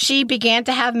 She began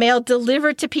to have mail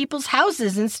delivered to people's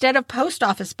houses instead of post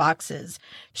office boxes.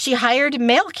 She hired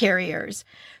mail carriers.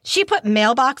 She put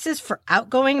mailboxes for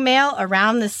outgoing mail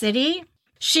around the city.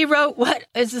 She wrote what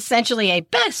is essentially a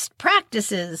best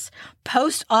practices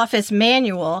post office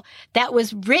manual that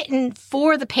was written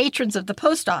for the patrons of the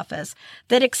post office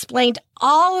that explained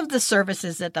all of the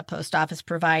services that the post office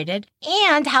provided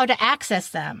and how to access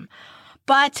them.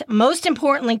 But most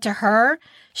importantly to her,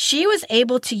 she was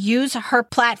able to use her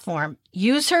platform,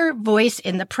 use her voice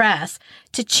in the press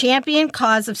to champion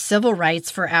cause of civil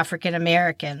rights for African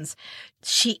Americans.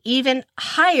 She even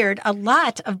hired a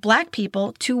lot of Black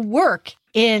people to work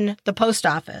in the post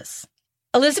office.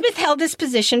 Elizabeth held this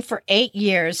position for 8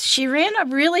 years. She ran a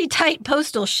really tight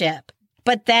postal ship,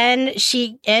 but then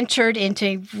she entered into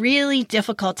a really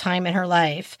difficult time in her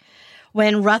life.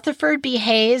 When Rutherford B.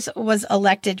 Hayes was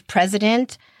elected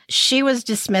president, she was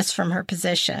dismissed from her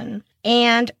position,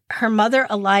 and her mother,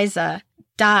 Eliza,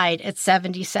 died at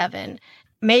 77.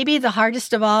 Maybe the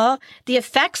hardest of all, the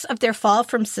effects of their fall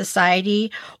from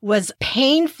society was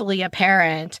painfully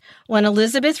apparent when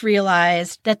Elizabeth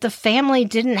realized that the family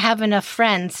didn't have enough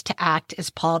friends to act as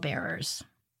pallbearers.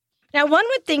 Now, one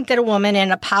would think that a woman in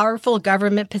a powerful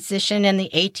government position in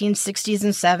the 1860s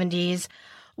and 70s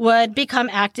would become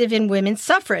active in women's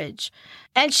suffrage.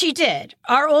 And she did.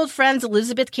 Our old friends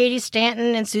Elizabeth Cady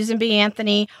Stanton and Susan B.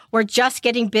 Anthony were just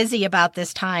getting busy about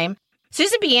this time.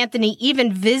 Susan B. Anthony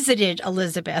even visited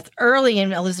Elizabeth early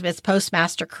in Elizabeth's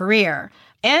postmaster career.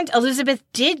 And Elizabeth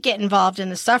did get involved in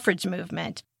the suffrage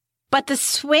movement. But the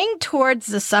swing towards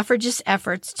the suffragist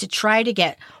efforts to try to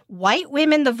get white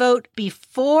women the vote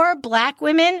before Black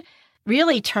women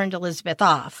really turned Elizabeth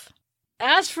off.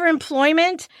 As for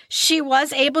employment, she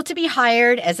was able to be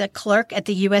hired as a clerk at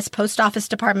the U.S. Post Office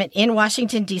Department in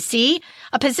Washington, D.C.,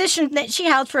 a position that she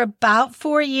held for about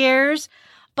 4 years.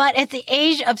 But at the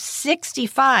age of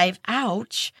 65,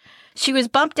 ouch, She was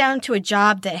bumped down to a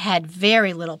job that had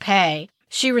very little pay.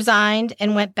 She resigned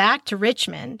and went back to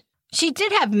Richmond. She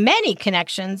did have many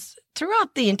connections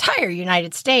throughout the entire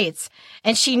United States,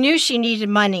 and she knew she needed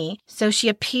money, so she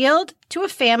appealed to a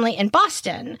family in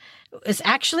Boston. It was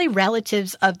actually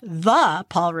relatives of the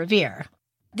Paul Revere.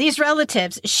 These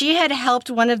relatives, she had helped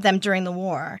one of them during the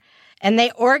war, and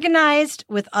they organized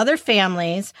with other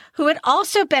families who had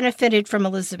also benefited from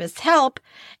Elizabeth's help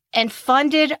and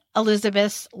funded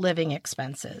Elizabeth's living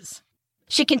expenses.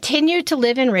 She continued to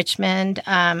live in Richmond.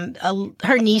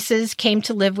 Her nieces came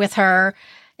to live with her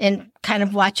and kind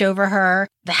of watch over her.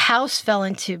 The house fell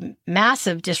into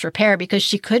massive disrepair because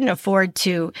she couldn't afford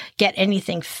to get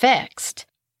anything fixed.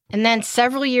 And then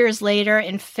several years later,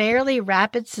 in fairly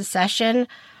rapid succession,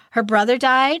 her brother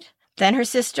died, then her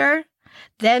sister,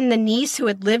 then the niece who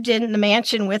had lived in the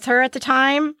mansion with her at the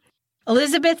time.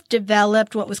 Elizabeth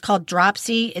developed what was called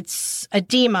dropsy. It's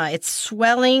edema. It's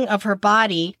swelling of her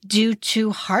body due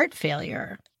to heart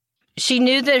failure. She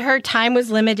knew that her time was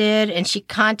limited, and she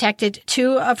contacted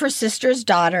two of her sister's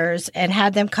daughters and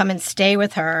had them come and stay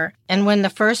with her. And when the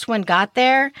first one got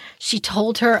there, she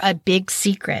told her a big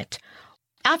secret.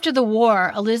 After the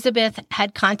war, Elizabeth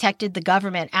had contacted the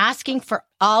government asking for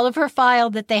all of her file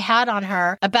that they had on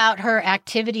her about her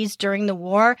activities during the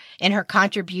war and her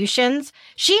contributions.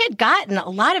 She had gotten a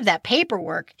lot of that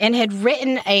paperwork and had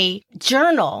written a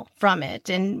journal from it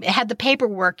and had the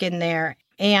paperwork in there.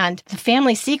 And the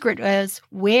family secret was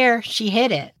where she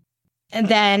hid it. And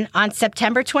then on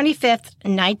September 25th,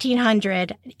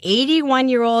 1900,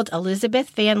 81-year-old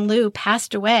Elizabeth Van Loo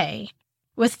passed away.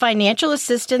 With financial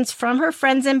assistance from her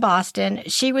friends in Boston,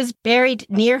 she was buried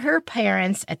near her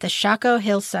parents at the Shockoe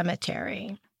Hill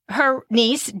Cemetery. Her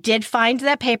niece did find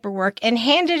that paperwork and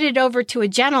handed it over to a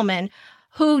gentleman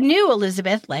who knew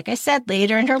Elizabeth, like I said,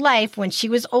 later in her life when she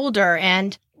was older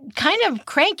and kind of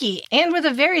cranky and with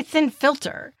a very thin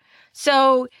filter.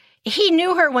 So he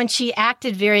knew her when she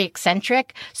acted very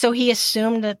eccentric, so he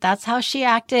assumed that that's how she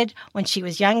acted when she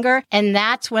was younger, and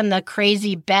that's when the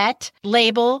crazy Bet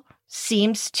label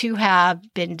seems to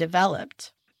have been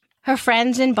developed. Her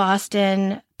friends in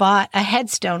Boston bought a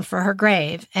headstone for her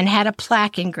grave and had a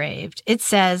plaque engraved. It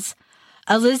says,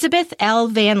 Elizabeth L.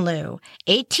 Van Loo,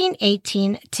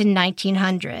 1818 to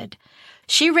 1900.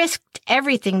 She risked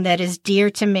everything that is dear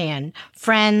to man,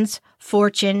 friends,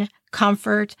 fortune,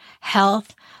 comfort,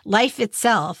 health, life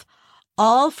itself,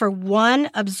 all for one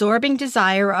absorbing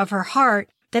desire of her heart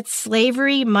that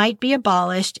slavery might be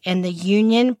abolished and the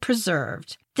Union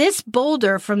preserved. This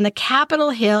boulder from the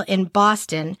Capitol Hill in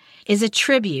Boston is a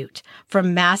tribute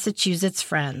from Massachusetts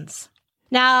friends.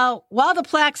 Now, while the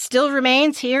plaque still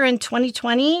remains here in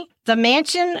 2020, the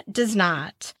mansion does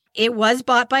not. It was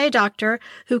bought by a doctor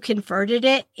who converted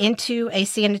it into a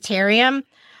sanitarium,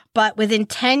 but within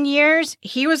 10 years,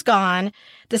 he was gone.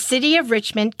 The city of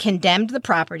Richmond condemned the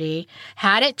property,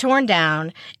 had it torn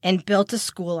down, and built a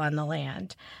school on the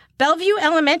land. Bellevue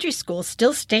Elementary School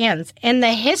still stands, and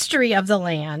the history of the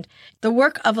land, the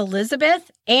work of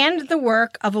Elizabeth, and the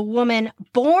work of a woman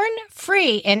born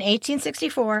free in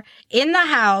 1864 in the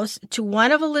house to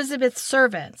one of Elizabeth's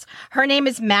servants. Her name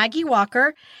is Maggie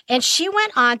Walker, and she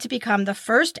went on to become the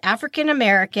first African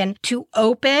American to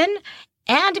open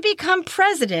and become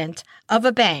president of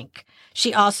a bank.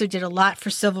 She also did a lot for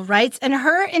civil rights, and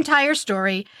her entire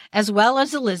story, as well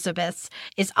as Elizabeth's,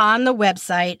 is on the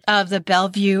website of the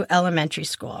Bellevue Elementary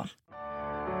School.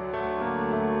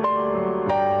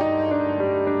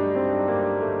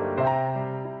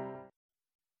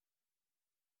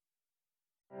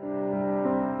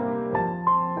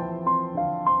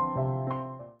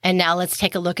 And now let's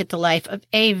take a look at the life of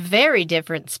a very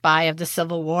different spy of the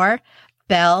Civil War,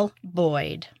 Belle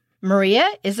Boyd. Maria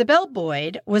Isabel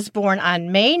Boyd was born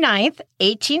on May 9th,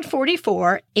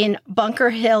 1844 in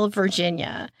Bunker Hill,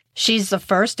 Virginia. She's the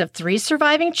first of three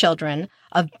surviving children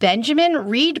of Benjamin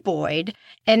Reed Boyd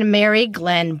and Mary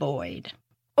Glenn Boyd.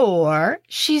 Or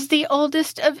she's the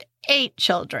oldest of 8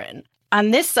 children.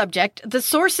 On this subject, the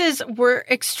sources were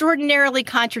extraordinarily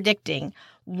contradicting.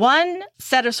 One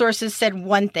set of sources said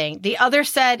one thing. The other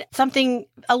said something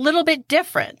a little bit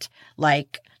different,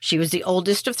 like she was the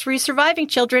oldest of 3 surviving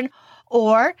children,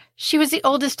 or she was the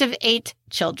oldest of 8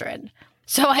 children.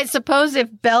 So I suppose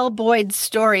if Belle Boyd's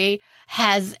story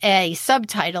has a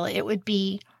subtitle, it would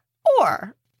be,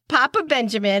 or. Papa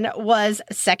Benjamin was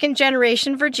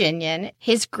second-generation Virginian.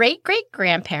 His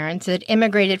great-great-grandparents had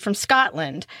immigrated from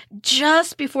Scotland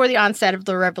just before the onset of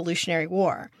the Revolutionary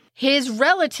War. His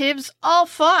relatives all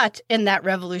fought in that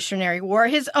Revolutionary War.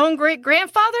 His own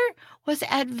great-grandfather was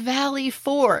at Valley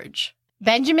Forge.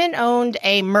 Benjamin owned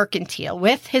a mercantile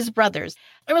with his brothers.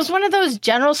 It was one of those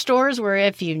general stores where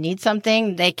if you need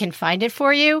something, they can find it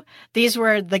for you. These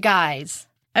were the guys.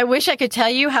 I wish I could tell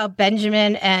you how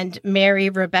Benjamin and Mary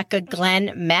Rebecca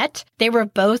Glenn met. They were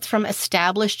both from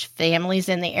established families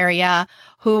in the area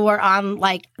who were on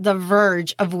the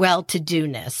verge of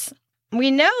well-to-do-ness. We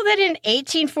know that in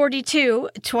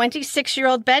 1842,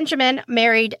 26-year-old Benjamin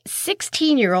married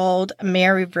 16-year-old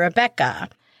Mary Rebecca.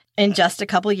 In just a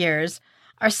couple years,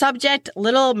 our subject,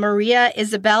 little Maria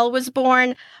Isabel, was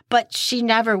born, but she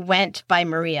never went by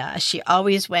Maria. She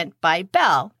always went by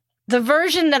Belle. The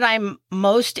version that I'm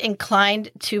most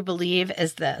inclined to believe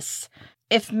is this.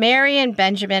 If Mary and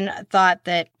Benjamin thought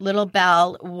that little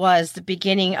Belle was the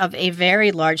beginning of a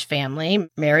very large family,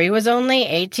 Mary was only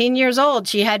 18 years old.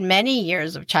 She had many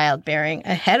years of childbearing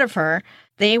ahead of her.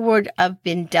 They would have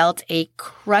been dealt a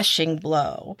crushing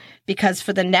blow because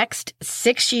for the next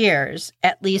 6 years,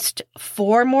 at least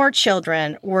 4 more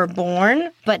children were born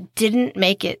but didn't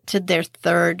make it to their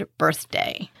 3rd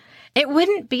birthday. It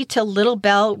wouldn't be till little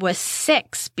Belle was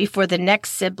 6 before the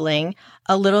next sibling,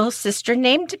 a little sister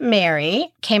named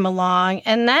Mary, came along.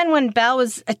 And then when Belle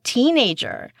was a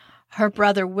teenager, her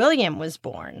brother William was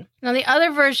born. Now, the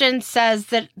other version says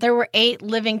that there were 8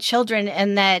 living children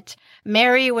and that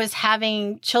Mary was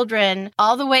having children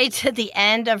all the way to the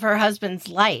end of her husband's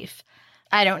life.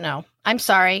 I don't know. I'm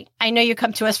sorry. I know you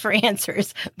come to us for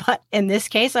answers, but in this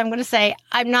case, I'm going to say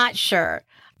I'm not sure.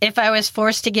 If I was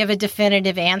forced to give a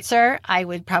definitive answer, I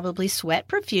would probably sweat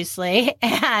profusely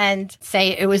and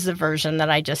say it was the version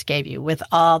that I just gave you with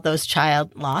all those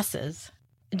child losses.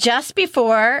 Just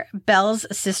before Belle's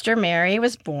sister Mary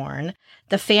was born,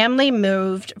 the family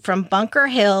moved from Bunker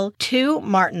Hill to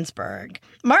Martinsburg.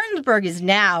 Martinsburg is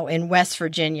now in West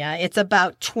Virginia. It's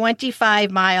about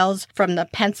 25 miles from the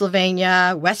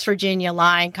Pennsylvania-West Virginia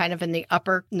line, kind of in the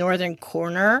upper northern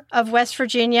corner of West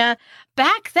Virginia.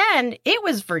 Back then, it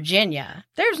was Virginia.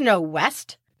 There's no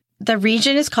West. The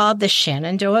region is called the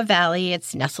Shenandoah Valley.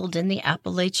 It's nestled in the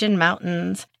Appalachian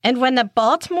Mountains. And when the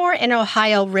Baltimore and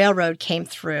Ohio Railroad came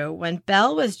through, when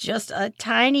Belle was just a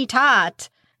tiny tot,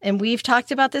 and we've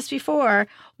talked about this before,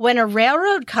 when a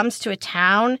railroad comes to a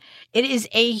town, it is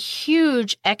a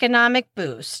huge economic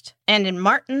boost. And in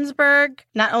Martinsburg,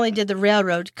 not only did the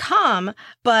railroad come,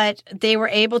 but they were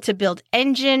able to build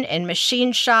engine and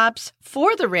machine shops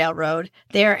for the railroad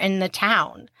there in the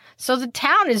town. So the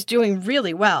town is doing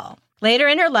really well. Later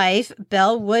in her life,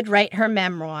 Belle would write her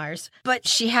memoirs, but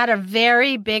she had a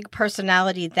very big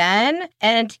personality then.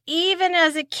 And even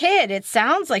as a kid, it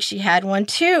sounds like she had one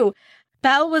too.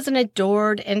 Belle was an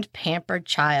adored and pampered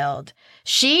child.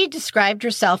 She described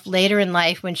herself later in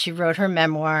life when she wrote her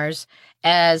memoirs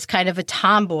as kind of a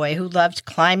tomboy who loved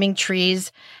climbing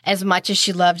trees as much as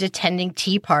she loved attending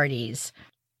tea parties.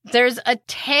 There's a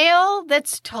tale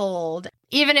that's told,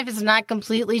 even if it's not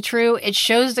completely true, it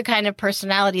shows the kind of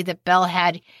personality that Belle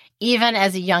had even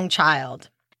as a young child.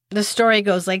 The story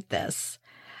goes like this.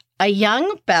 A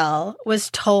young Belle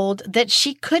was told that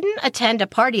she couldn't attend a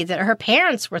party that her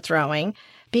parents were throwing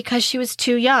because she was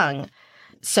too young.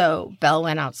 So Belle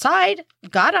went outside,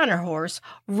 got on her horse,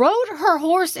 rode her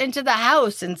horse into the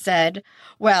house and said,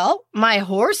 "Well, my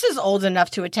horse is old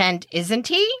enough to attend, isn't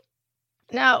he?"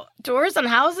 Now, doors on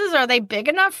houses, are they big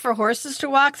enough for horses to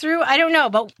walk through? I don't know,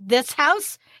 but this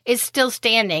house is still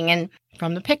standing. And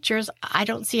from the pictures, I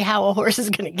don't see how a horse is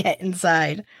going to get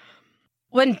inside.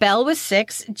 When Belle was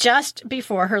 6, just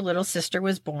before her little sister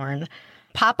was born,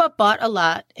 Papa bought a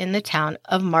lot in the town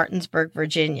of Martinsburg,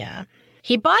 Virginia.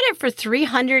 He bought it for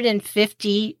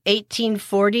 $350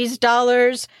 1840s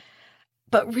dollars,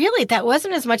 but really that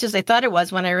wasn't as much as I thought it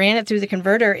was. When I ran it through the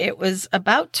converter, it was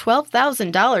about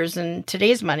 $12,000 in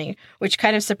today's money, which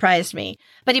kind of surprised me.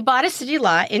 But he bought a city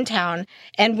lot in town,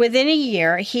 and within a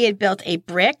year, he had built a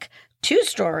brick,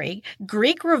 2-story,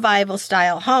 Greek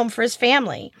Revival-style home for his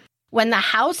family. When the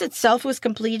house itself was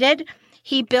completed,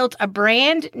 he built a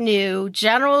brand new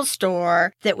general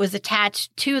store that was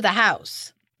attached to the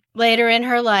house. Later in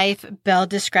her life, Belle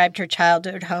described her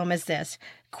childhood home as this,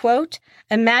 quote,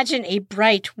 "Imagine a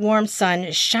bright, warm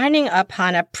sun shining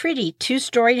upon a pretty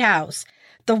 2-storied house,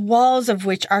 the walls of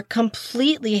which are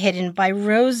completely hidden by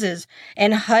roses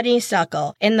and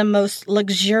honeysuckle in the most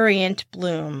luxuriant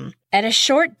bloom. At a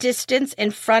short distance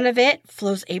in front of it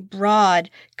flows a broad,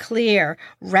 clear,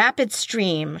 rapid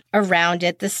stream. Around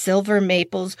it, the silver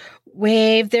maples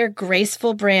wave their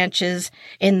graceful branches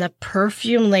in the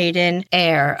perfume-laden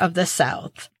air of the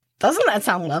south." Doesn't that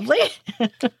sound lovely?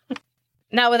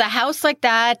 Now, with a house like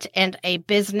that and a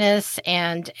business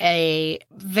and a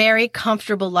very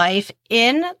comfortable life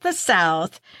in the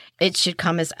South, it should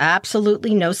come as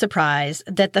absolutely no surprise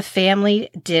that the family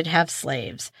did have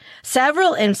slaves.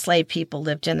 Several enslaved people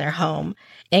lived in their home,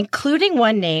 including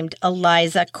one named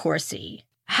Eliza Corsi.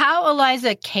 How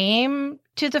Eliza came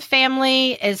to the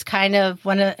family is kind of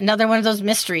another one of those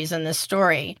mysteries in this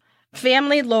story.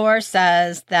 Family lore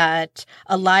says that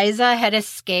Eliza had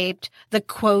escaped the,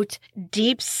 quote,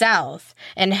 deep South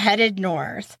and headed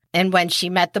north. And when she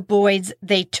met the Boyds,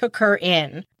 they took her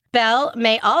in. Belle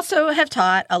may also have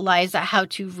taught Eliza how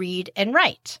to read and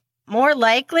write. More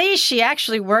likely, she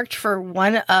actually worked for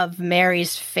one of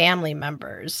Mary's family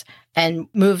members and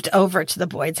moved over to the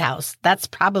Boyds' house. That's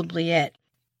probably it.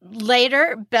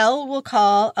 Later, Belle will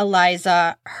call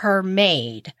Eliza her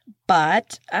maid,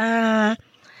 but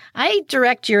I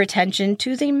direct your attention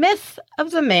to the myth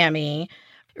of the mammy.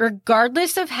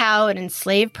 Regardless of how an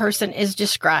enslaved person is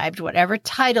described, whatever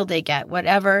title they get,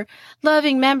 whatever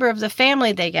loving member of the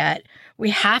family they get, we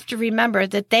have to remember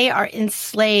that they are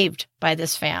enslaved by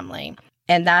this family.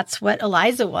 And that's what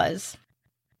Eliza was.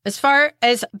 As far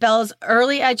as Belle's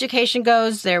early education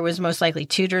goes, there was most likely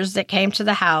tutors that came to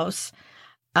the house.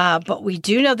 But we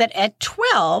do know that at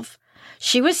 12,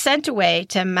 she was sent away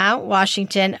to Mount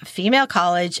Washington Female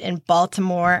College in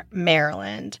Baltimore,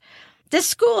 Maryland. This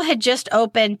school had just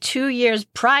opened 2 years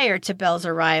prior to Belle's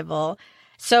arrival,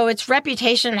 so its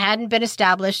reputation hadn't been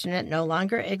established and it no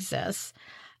longer exists.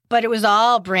 But it was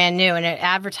all brand new, and it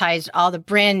advertised all the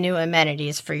brand new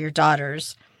amenities for your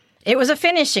daughters. It was a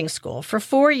finishing school. For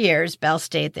 4 years, Belle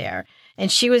stayed there,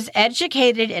 and she was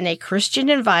educated in a Christian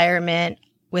environment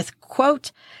with,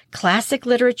 quote, classic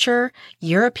literature,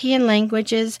 European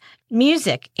languages,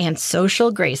 music, and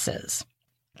social graces.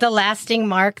 The lasting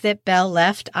mark that Belle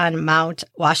left on Mount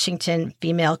Washington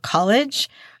Female College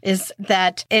is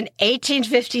that in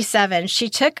 1857, she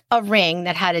took a ring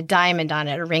that had a diamond on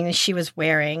it, a ring that she was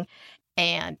wearing,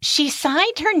 and she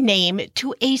signed her name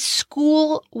to a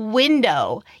school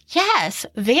window. Yes,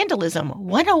 vandalism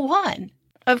 101.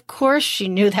 Of course, she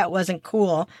knew that wasn't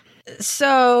cool.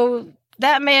 So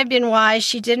that may have been why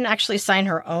she didn't actually sign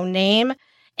her own name.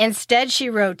 Instead, she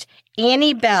wrote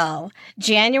Annie Belle,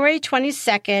 January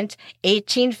 22nd,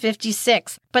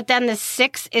 1856. But then the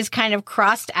 6 is kind of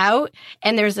crossed out,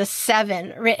 and there's a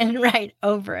 7 written right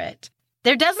over it.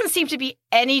 There doesn't seem to be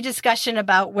any discussion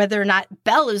about whether or not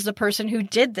Belle is the person who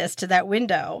did this to that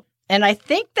window. And I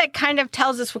think that kind of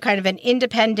tells us what kind of an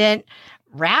independent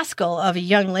rascal of a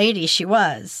young lady she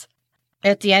was.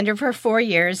 At the end of her 4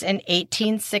 years in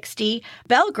 1860,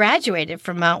 Belle graduated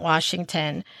from Mount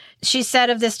Washington. She said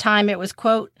of this time it was,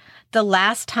 quote, the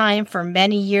last time for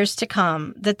many years to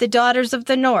come that the daughters of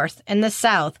the North and the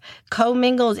South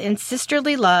commingled in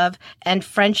sisterly love and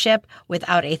friendship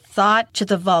without a thought to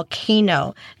the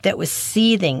volcano that was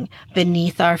seething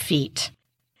beneath our feet.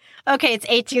 Okay, it's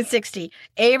 1860.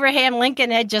 Abraham Lincoln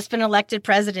had just been elected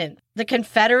president. The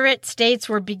Confederate States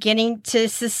were beginning to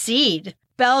secede.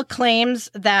 Belle claims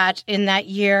that in that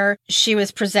year, she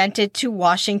was presented to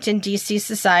Washington, D.C.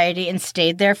 Society and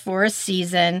stayed there for a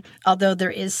season, although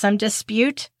there is some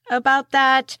dispute about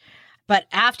that. But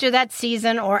after that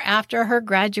season, or after her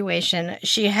graduation,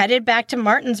 she headed back to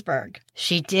Martinsburg.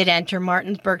 She did enter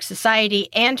Martinsburg Society,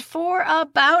 and for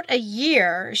about a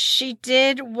year, she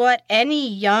did what any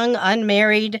young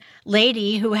unmarried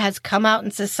lady who has come out in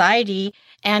society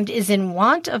and is in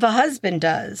want of a husband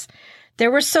does. There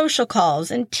were social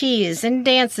calls and teas and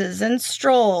dances and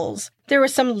strolls. There were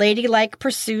some ladylike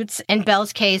pursuits. In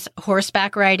Belle's case,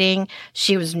 horseback riding.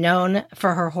 She was known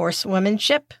for her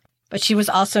horsewomanship, but she was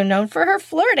also known for her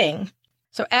flirting.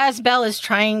 So as Belle is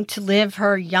trying to live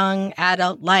her young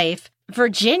adult life,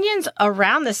 Virginians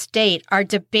around the state are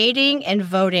debating and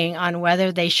voting on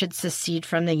whether they should secede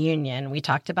from the Union. We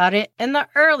talked about it in the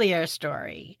earlier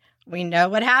story. We know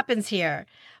what happens here.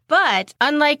 But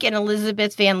unlike in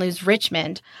Elizabeth Van Loo's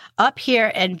Richmond, up here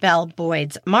in Belle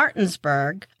Boyd's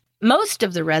Martinsburg, most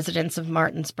of the residents of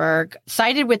Martinsburg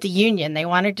sided with the Union. They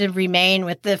wanted to remain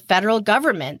with the federal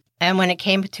government. And when it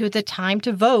came to the time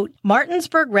to vote,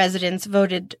 Martinsburg residents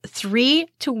voted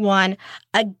 3-1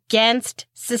 against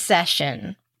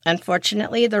secession.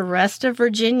 Unfortunately, the rest of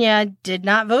Virginia did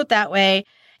not vote that way,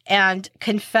 and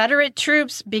Confederate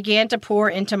troops began to pour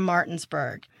into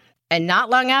Martinsburg. And not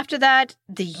long after that,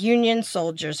 the Union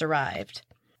soldiers arrived.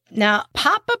 Now,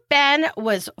 Papa Ben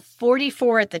was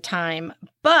 44 at the time,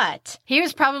 but he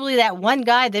was probably that one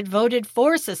guy that voted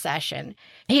for secession.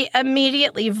 He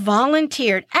immediately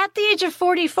volunteered at the age of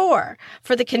 44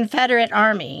 for the Confederate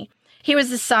Army. He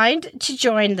was assigned to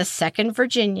join the 2nd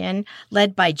Virginian,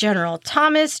 led by General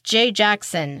Thomas J.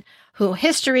 Jackson, who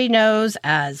history knows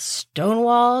as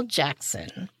Stonewall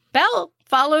Jackson. Belle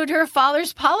followed her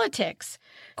father's politics.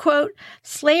 Quote,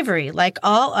 slavery, like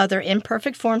all other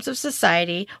imperfect forms of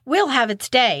society, will have its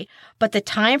day, but the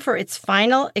time for its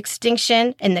final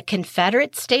extinction in the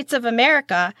Confederate States of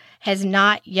America has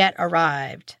not yet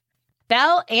arrived.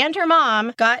 Belle and her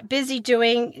mom got busy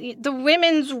doing the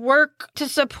women's work to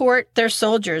support their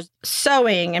soldiers,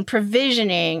 sewing and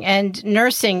provisioning and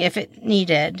nursing if it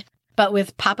needed. But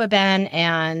with Papa Ben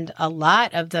and a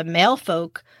lot of the male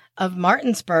folk of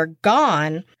Martinsburg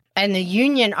gone and the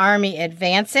Union Army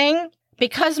advancing,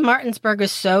 because Martinsburg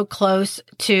is so close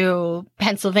to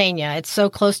Pennsylvania, it's so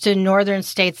close to northern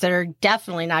states that are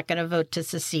definitely not going to vote to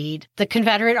secede, the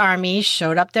Confederate Army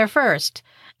showed up there first.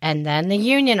 And then the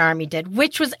Union Army did,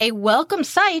 which was a welcome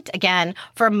sight, again,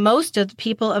 for most of the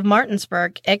people of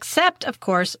Martinsburg, except, of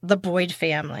course, the Boyd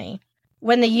family.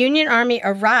 When the Union Army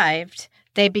arrived,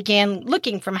 they began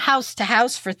looking from house to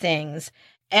house for things,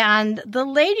 and the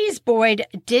ladies Boyd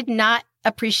did not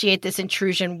appreciate this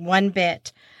intrusion one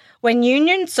bit. When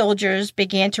Union soldiers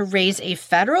began to raise a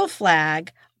federal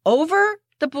flag over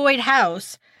the Boyd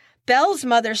house, Belle's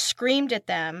mother screamed at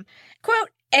them, quote,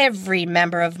 every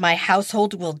member of my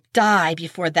household will die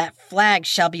before that flag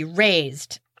shall be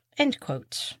raised, end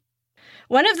quote.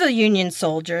 One of the Union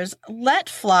soldiers let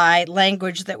fly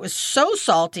language that was so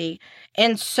salty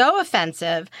and so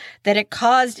offensive that it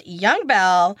caused young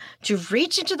Belle to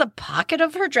reach into the pocket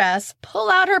of her dress, pull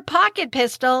out her pocket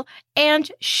pistol, and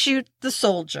shoot the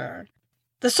soldier.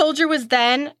 The soldier was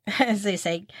then, as they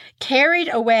say,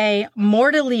 carried away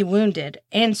mortally wounded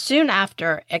and soon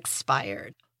after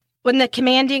expired. When the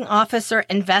commanding officer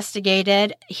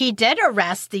investigated, he did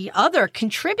arrest the other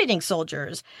contributing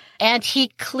soldiers, and he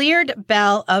cleared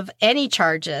Belle of any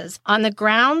charges on the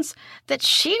grounds that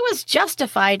she was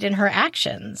justified in her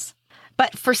actions.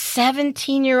 But for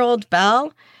 17-year-old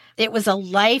Belle, it was a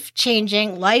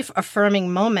life-changing,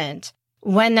 life-affirming moment.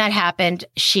 When that happened,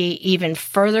 she even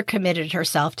further committed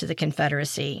herself to the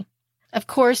Confederacy. Of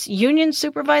course, Union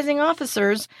supervising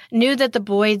officers knew that the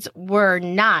Boyds were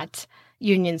not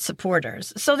Union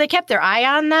supporters, so they kept their eye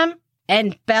on them,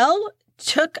 and Belle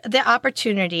took the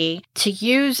opportunity to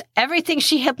use everything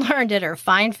she had learned at her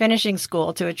fine finishing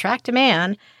school to attract a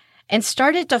man and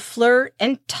started to flirt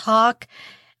and talk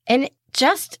and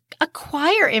just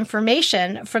acquire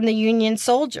information from the Union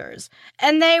soldiers.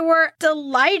 And they were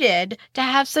delighted to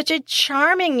have such a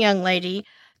charming young lady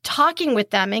talking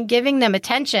with them and giving them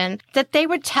attention that they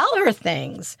would tell her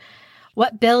things.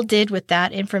 What Belle did with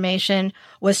that information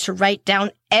was to write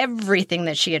down everything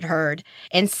that she had heard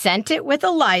and sent it with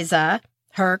Eliza,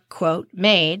 her, quote,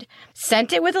 maid,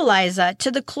 sent it with Eliza to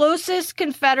the closest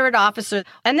Confederate officer.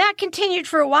 And that continued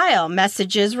for a while.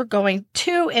 Messages were going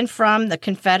to and from the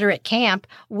Confederate camp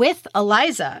with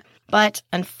Eliza. But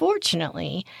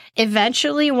unfortunately,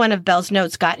 eventually one of Belle's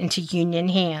notes got into Union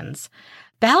hands.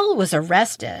 Belle was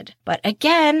arrested, but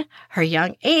again, her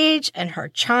young age and her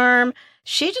charm,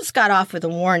 she just got off with a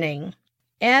warning.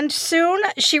 And soon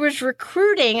she was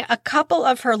recruiting a couple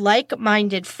of her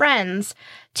like-minded friends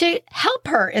to help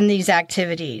her in these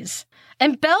activities.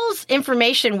 And Belle's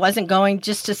information wasn't going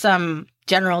just to some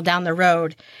general down the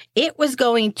road. It was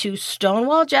going to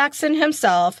Stonewall Jackson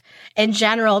himself and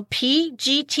General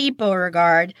P.G.T.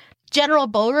 Beauregard. General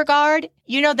Beauregard,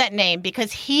 you know that name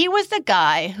because he was the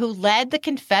guy who led the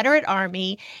Confederate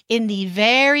Army in the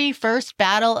very first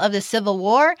battle of the Civil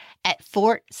War at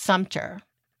Fort Sumter.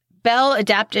 Belle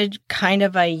adapted kind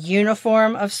of a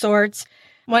uniform of sorts.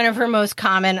 One of her most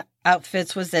common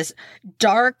outfits was this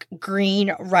dark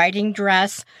green riding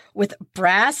dress with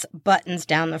brass buttons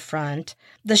down the front,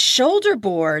 the shoulder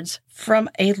boards from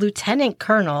a lieutenant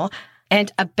colonel, and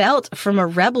a belt from a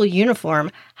rebel uniform.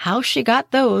 How she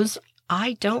got those,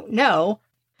 I don't know.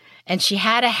 And she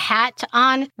had a hat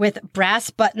on with brass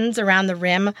buttons around the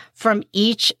rim from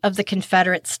each of the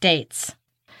Confederate states.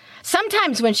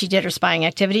 Sometimes when she did her spying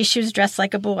activities, she was dressed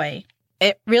like a boy.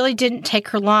 It really didn't take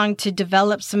her long to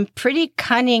develop some pretty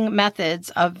cunning methods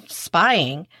of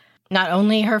spying. Not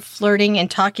only her flirting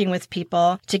and talking with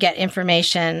people to get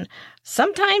information,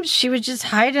 sometimes she would just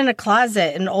hide in a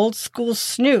closet and old school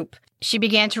snoop. She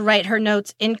began to write her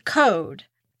notes in code.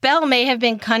 Belle may have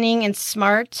been cunning and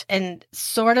smart and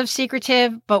sort of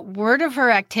secretive, but word of her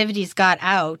activities got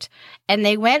out, and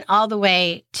they went all the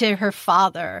way to her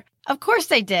father. Of course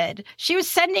they did. She was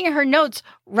sending her notes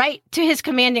right to his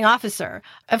commanding officer.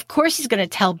 Of course he's going to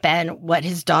tell Ben what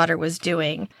his daughter was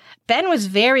doing. Ben was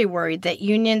very worried that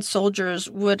Union soldiers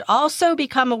would also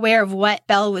become aware of what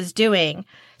Belle was doing.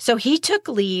 So he took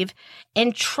leave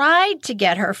and tried to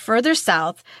get her further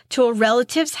south to a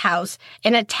relative's house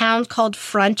in a town called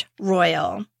Front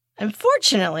Royal.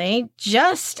 Unfortunately,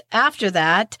 just after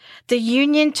that, the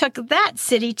Union took that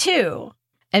city too,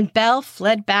 and Belle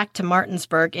fled back to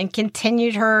Martinsburg and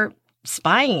continued her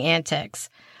spying antics.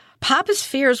 Papa's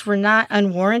fears were not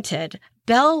unwarranted.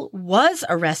 Belle was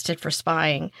arrested for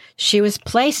spying. She was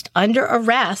placed under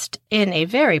arrest in a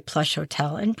very plush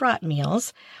hotel and brought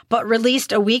meals, but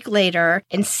released a week later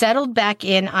and settled back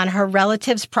in on her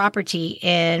relative's property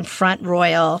in Front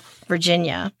Royal,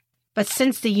 Virginia. But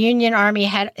since the Union Army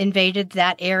had invaded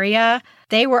that area,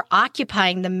 they were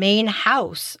occupying the main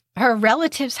house, her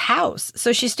relative's house.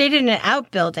 So she stayed in an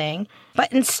outbuilding.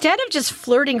 But instead of just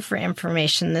flirting for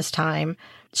information this time,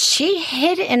 she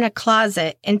hid in a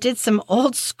closet and did some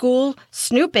old school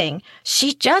snooping.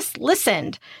 She just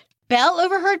listened. Belle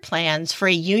overheard plans for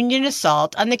a Union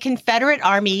assault on the Confederate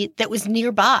Army that was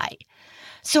nearby.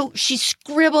 So she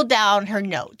scribbled down her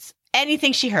notes,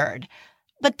 anything she heard,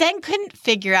 but then couldn't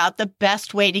figure out the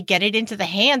best way to get it into the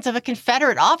hands of a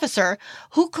Confederate officer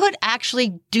who could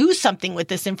actually do something with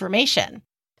this information.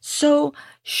 So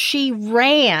she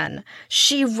ran.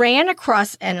 She ran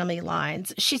across enemy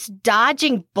lines. She's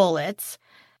dodging bullets,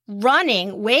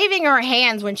 running, waving her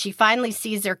hands when she finally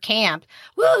sees their camp.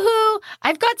 Woohoo!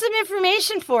 I've got some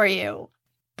information for you.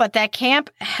 But that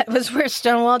camp was where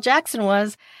Stonewall Jackson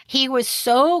was. He was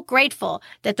so grateful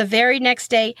that the very next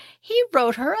day, he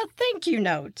wrote her a thank you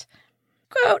note.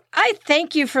 Quote, "I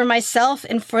thank you for myself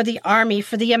and for the Army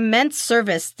for the immense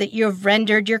service that you have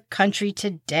rendered your country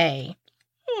today."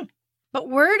 But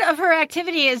word of her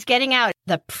activity is getting out.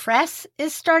 The press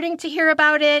is starting to hear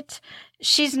about it.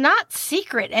 She's not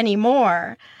secret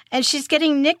anymore. And she's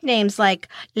getting nicknames like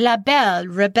La Belle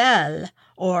Rebelle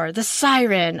or the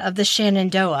Siren of the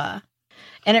Shenandoah.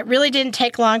 And it really didn't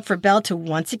take long for Belle to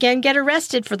once again get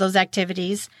arrested for those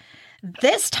activities.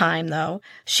 This time, though,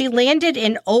 she landed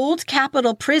in Old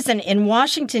Capitol Prison in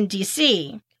Washington,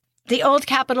 D.C. The Old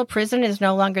Capitol Prison is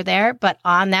no longer there, but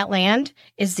on that land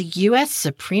is the U.S.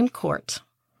 Supreme Court.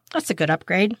 That's a good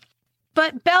upgrade.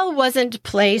 But Belle wasn't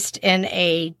placed in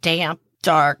a damp,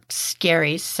 dark,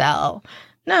 scary cell.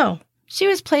 No, she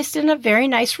was placed in a very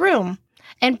nice room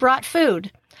and brought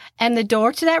food. And the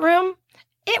door to that room,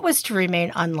 it was to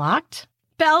remain unlocked.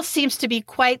 Belle seems to be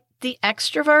quite the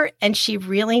extrovert, and she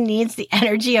really needs the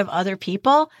energy of other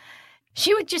people.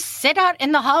 She would just sit out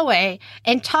in the hallway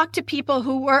and talk to people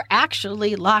who were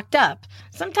actually locked up.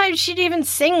 Sometimes she'd even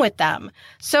sing with them.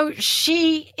 So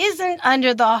she isn't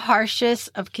under the harshest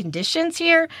of conditions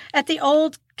here at the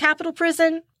Old Capitol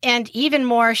Prison. And even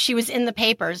more, she was in the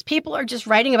papers. People are just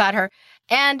writing about her.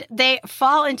 And they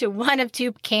fall into one of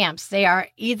two camps. They are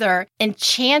either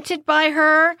enchanted by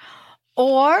her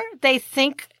or they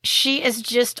think she is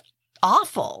just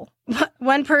awful.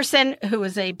 One person who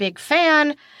was a big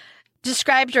fan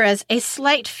described her as a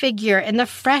slight figure in the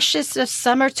freshest of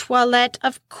summer toilette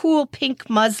of cool pink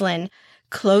muslin,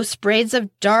 close braids of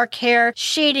dark hair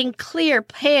shading clear,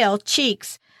 pale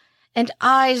cheeks, and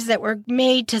eyes that were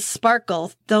made to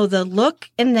sparkle, though the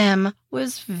look in them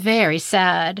was very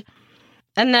sad.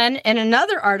 And then in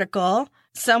another article,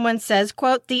 someone says,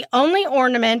 quote, "The only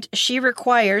ornament she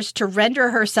requires to render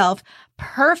herself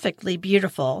perfectly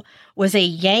beautiful was a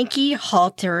Yankee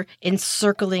halter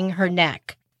encircling her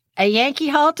neck." A Yankee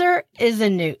halter is a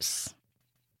noose.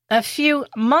 A few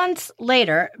months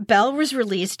later, Belle was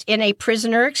released in a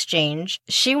prisoner exchange.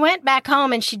 She went back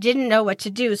home and she didn't know what to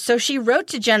do, so she wrote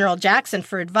to General Jackson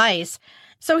for advice.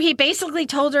 So he basically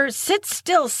told her, sit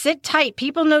still, sit tight.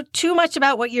 People know too much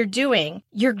about what you're doing.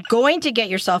 You're going to get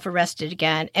yourself arrested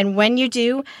again. And when you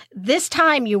do, this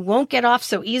time you won't get off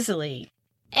so easily.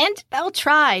 And Belle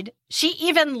tried. She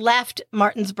even left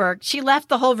Martinsburg. She left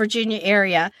the whole Virginia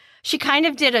area. She kind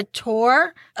of did a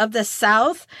tour of the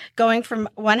South, going from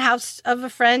one house of a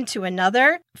friend to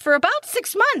another. For about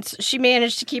 6 months, she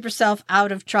managed to keep herself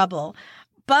out of trouble.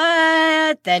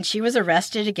 But then she was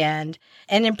arrested again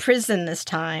and imprisoned this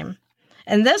time.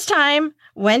 And this time,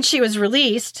 when she was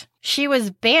released, she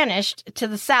was banished to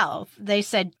the South. They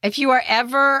said, if you are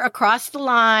ever across the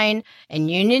line in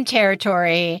Union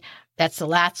territory, that's the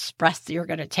last breath you're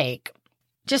going to take.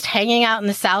 Just hanging out in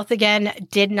the South again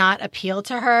did not appeal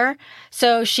to her.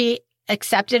 So she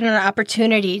accepted an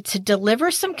opportunity to deliver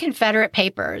some Confederate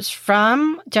papers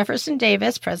from Jefferson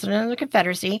Davis, president of the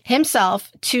Confederacy,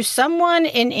 himself to someone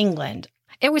in England.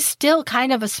 It was still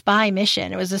kind of a spy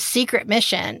mission. It was a secret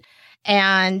mission.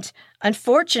 And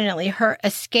unfortunately, her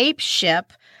escape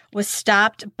ship was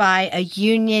stopped by a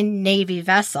Union Navy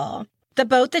vessel. The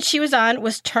boat that she was on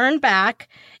was turned back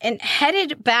and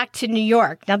headed back to New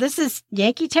York. Now, this is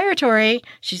Yankee territory.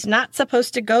 She's not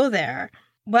supposed to go there.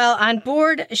 Well, on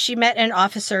board, she met an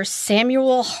officer,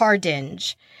 Samuel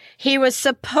Hardinge. He was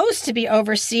supposed to be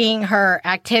overseeing her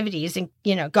activities and,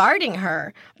 guarding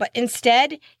her, but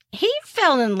instead, he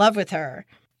fell in love with her.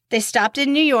 They stopped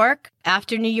in New York.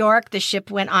 After New York, the ship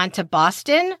went on to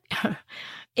Boston.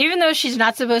 Even though she's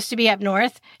not supposed to be up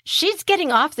north, she's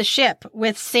getting off the ship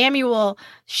with Samuel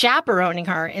chaperoning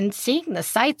her and seeing the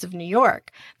sights of New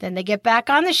York. Then they get back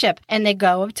on the ship and they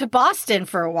go to Boston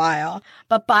for a while.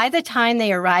 But by the time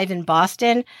they arrive in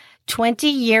Boston,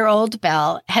 20-year-old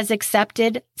Belle has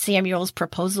accepted Samuel's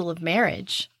proposal of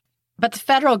marriage. But the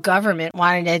federal government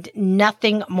wanted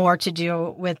nothing more to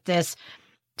do with this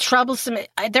troublesome.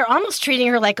 They're almost treating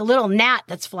her like a little gnat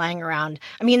that's flying around.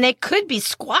 I mean, they could be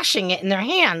squashing it in their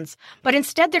hands, but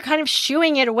instead they're kind of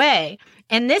shooing it away.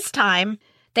 And this time,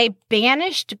 they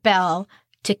banished Belle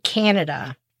to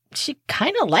Canada. She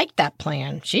kind of liked that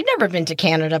plan. She'd never been to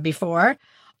Canada before.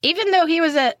 Even though he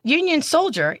was a Union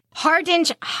soldier,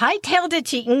 Hardinge hightailed it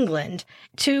to England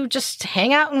to just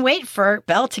hang out and wait for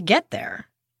Belle to get there.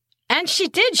 And she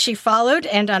did. She followed,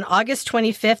 and on August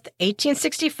 25th,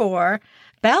 1864,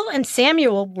 Belle and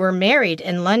Samuel were married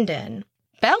in London.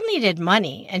 Belle needed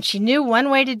money, and she knew one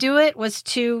way to do it was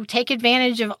to take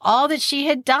advantage of all that she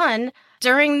had done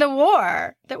during the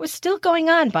war that was still going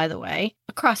on, by the way,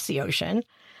 across the ocean.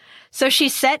 So she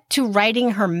set to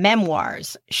writing her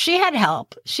memoirs. She had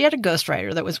help. She had a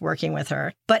ghostwriter that was working with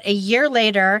her. But a year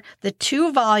later, the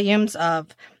 2 volumes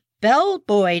of Belle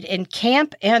Boyd in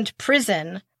Camp and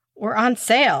Prison were on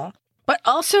sale. But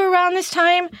also around this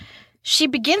time, she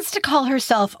begins to call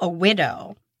herself a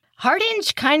widow.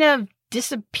 Hardinge kind of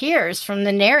disappears from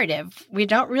the narrative. We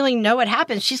don't really know what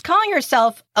happens. She's calling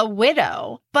herself a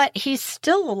widow, but he's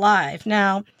still alive.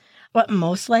 Now, what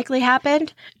most likely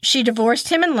happened, she divorced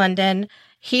him in London.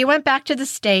 He went back to the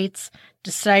States,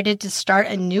 decided to start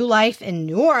a new life in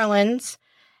New Orleans,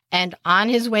 and on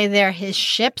his way there, his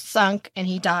ship sunk and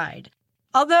he died.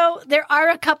 Although there are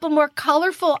a couple more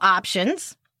colorful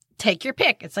options. Take your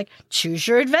pick. It's like, choose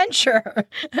your adventure.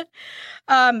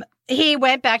 He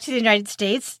went back to the United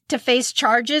States to face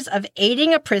charges of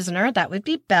aiding a prisoner, that would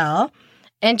be Belle,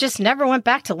 and just never went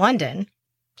back to London.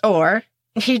 Or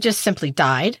he just simply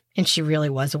died, and she really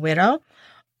was a widow.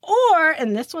 Or,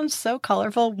 and this one's so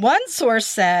colorful, one source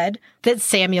said that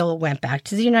Samuel went back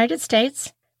to the United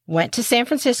States, went to San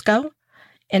Francisco,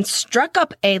 and struck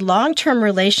up a long-term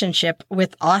relationship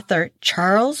with author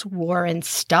Charles Warren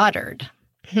Stoddard.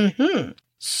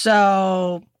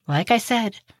 So, like I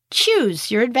said, choose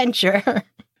your adventure.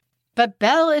 But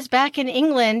Belle is back in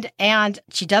England, and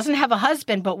she doesn't have a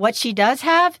husband, but what she does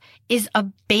have is a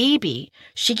baby.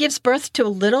 She gives birth to a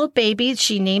little baby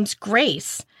she names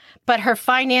Grace, but her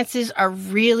finances are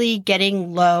really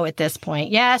getting low at this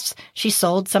point. Yes, she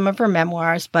sold some of her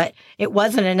memoirs, but it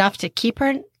wasn't enough to keep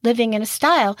her living in a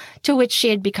style to which she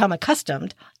had become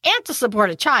accustomed and to support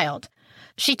a child.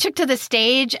 She took to the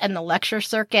stage and the lecture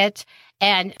circuit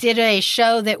and did a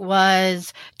show that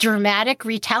was dramatic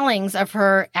retellings of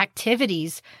her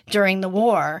activities during the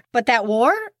war. But that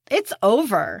war, it's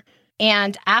over.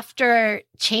 And after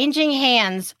changing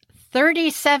hands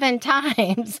 37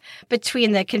 times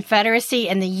between the Confederacy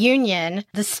and the Union,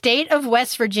 the state of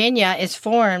West Virginia is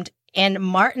formed, and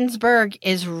Martinsburg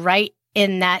is right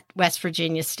in that West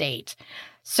Virginia state.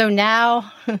 So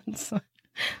now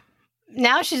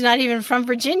she's not even from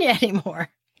Virginia anymore.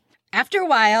 After a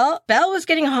while, Belle was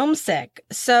getting homesick,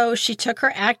 so she took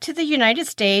her act to the United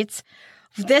States,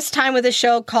 this time with a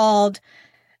show called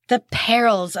The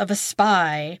Perils of a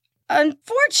Spy.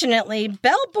 Unfortunately,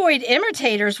 Belle Boyd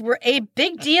imitators were a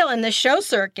big deal in the show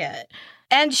circuit,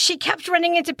 and she kept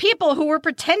running into people who were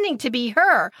pretending to be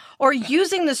her or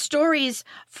using the stories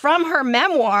from her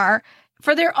memoir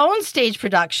for their own stage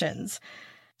productions.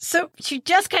 So she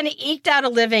just kind of eked out a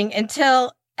living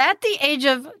until at the age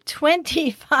of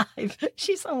 25,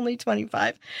 she's only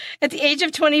 25. At the age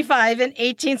of 25 in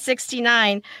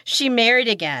 1869, she married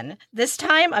again. This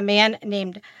time, a man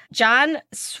named John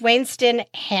Swainston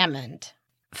Hammond.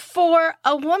 For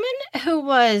a woman who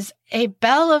was a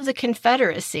belle of the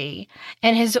Confederacy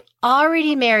and has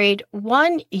already married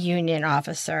one Union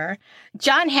officer,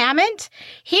 John Hammond,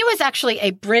 he was actually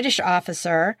a British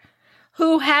officer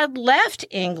who had left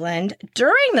England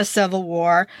during the Civil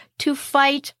War to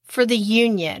fight for the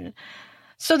Union.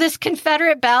 So this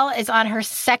Confederate belle is on her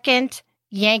second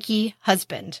Yankee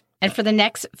husband. And for the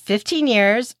next 15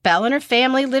 years, Belle and her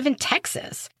family live in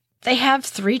Texas. They have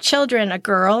 3 children, a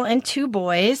girl and 2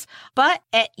 boys. But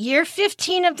at year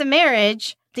 15 of the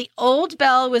marriage, The old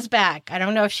Belle was back. I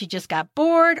don't know if she just got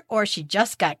bored or she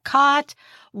just got caught.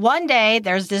 One day,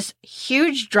 there's this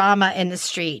huge drama in the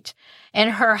street,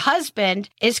 and her husband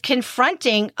is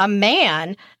confronting a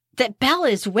man that Belle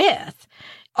is with.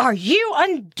 "Are you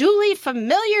unduly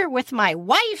familiar with my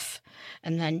wife?"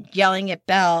 And then yelling at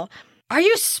Belle, "Are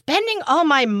you spending all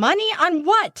my money on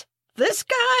what? This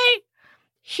guy?"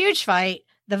 Huge fight.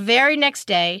 The very next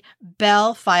day,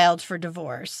 Belle filed for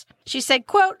divorce. She said,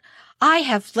 quote, "I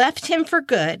have left him for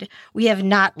good. We have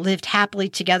not lived happily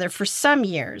together for some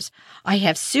years. I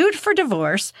have sued for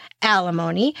divorce,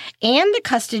 alimony, and the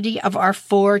custody of our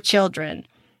 4 children."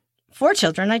 4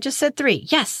 children? I just said 3.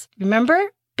 Yes.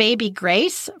 Remember baby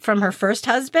Grace from her first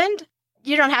husband?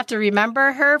 You don't have to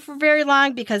remember her for very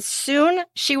long because soon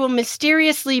she will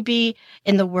mysteriously be,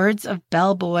 in the words of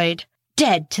Belle Boyd,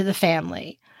 dead to the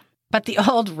family. But the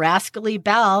old rascally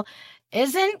Belle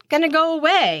isn't going to go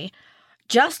away.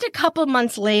 Just a couple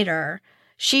months later,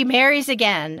 she marries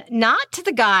again, not to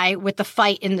the guy with the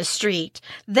fight in the street,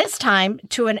 this time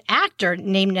to an actor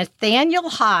named Nathaniel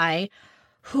High,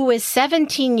 who is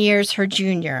 17 years her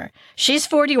junior. She's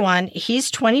 41,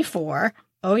 he's 24.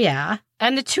 Oh, yeah.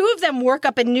 And the two of them work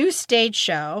up a new stage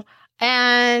show.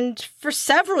 And for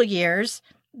several years,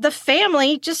 the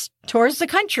family just tours the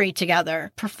country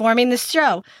together, performing this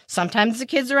show. Sometimes the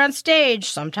kids are on stage,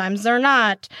 sometimes they're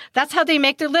not. That's how they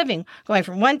make their living, going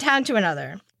from one town to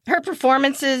another. Her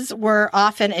performances were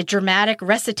often a dramatic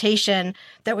recitation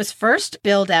that was first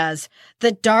billed as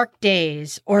the dark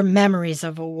days or memories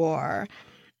of a war.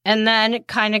 And then it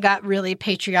kind of got really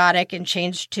patriotic and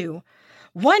changed to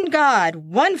one God,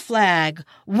 one flag,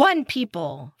 one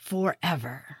people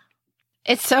forever.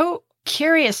 It's so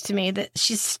curious to me that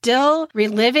she's still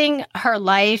reliving her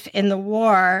life in the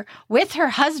war with her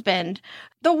husband.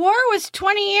 The war was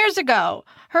 20 years ago.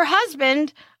 Her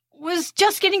husband was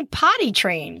just getting potty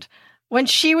trained when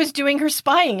she was doing her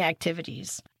spying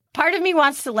activities. Part of me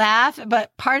wants to laugh,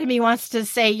 but part of me wants to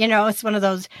say, it's one of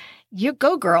those you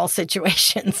go girl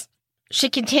situations. She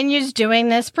continues doing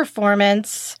this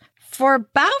performance for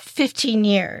about 15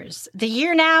 years. The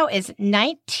year now is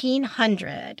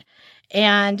 1900.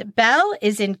 And Belle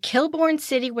is in Kilbourne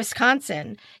City,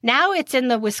 Wisconsin. Now it's in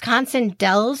the Wisconsin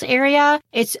Dells area.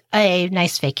 It's a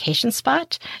nice vacation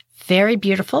spot. Very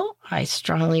beautiful. I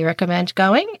strongly recommend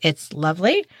going. It's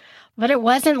lovely. But it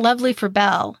wasn't lovely for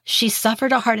Belle. She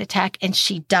suffered a heart attack and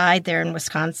she died there in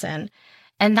Wisconsin.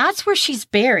 And that's where she's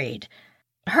buried.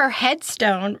 Her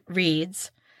headstone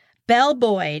reads, "Belle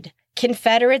Boyd,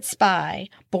 Confederate spy,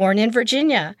 born in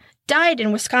Virginia, died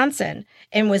in Wisconsin,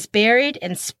 and was buried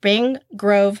in Spring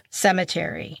Grove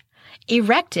Cemetery,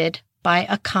 erected by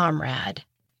a comrade."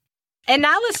 And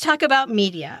now let's talk about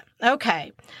media.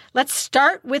 Okay, let's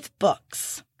start with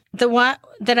books. The one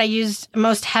that I used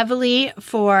most heavily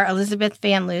for Elizabeth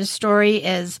Van Loo's story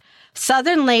is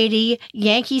Southern Lady,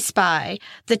 Yankee Spy,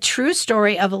 The True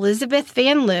Story of Elizabeth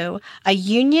Van Loo, a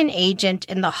Union Agent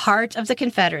in the Heart of the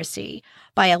Confederacy,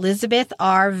 by Elizabeth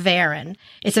R. Varon.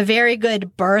 It's a very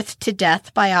good birth to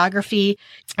death biography.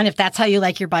 And if that's how you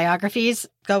like your biographies,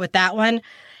 go with that one.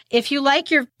 If you like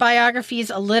your biographies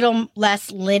a little less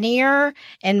linear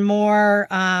and more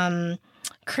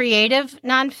creative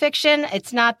nonfiction,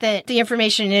 it's not that the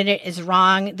information in it is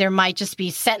wrong. There might just be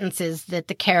sentences that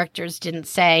the characters didn't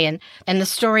say. And the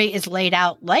story is laid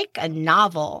out like a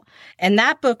novel. And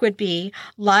that book would be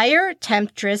Liar,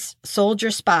 Temptress,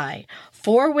 Soldier, Spy,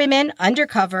 4 Women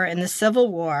Undercover in the Civil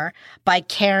War by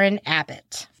Karen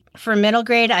Abbott. For middle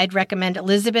grade, I'd recommend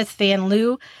Elizabeth Van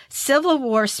Loo, Civil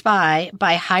War Spy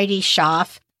by Heidi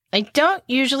Schaff. I don't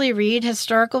usually read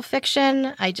historical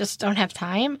fiction. I just don't have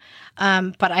time.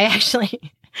 But I actually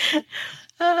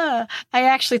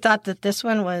thought that this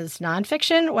one was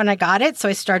nonfiction when I got it. So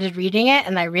I started reading it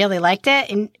and I really liked it.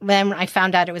 And then I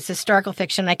found out it was historical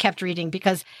fiction. I kept reading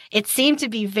because it seemed to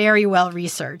be very well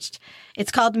researched.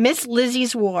 It's called Miss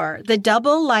Lizzie's War, The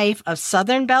Double Life of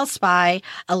Southern Belle Spy,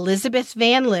 Elizabeth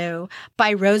Van Loo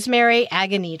by Rosemary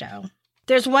Agonito.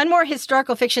 There's one more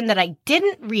historical fiction that I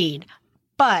didn't read,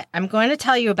 but I'm going to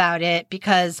tell you about it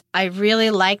because I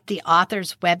really like the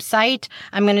author's website.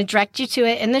 I'm going to direct you to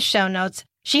it in the show notes.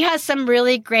 She has some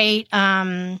really great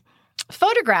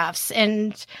photographs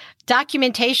and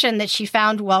documentation that she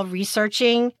found while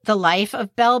researching the life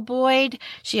of Belle Boyd.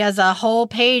 She has a whole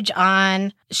page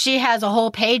on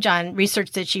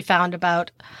research that she found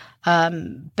about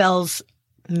Belle's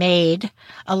maid,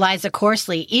 Eliza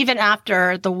Corsley, even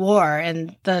after the war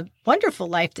and the wonderful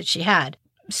life that she had.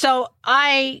 So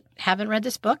I haven't read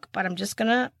this book, but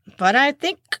I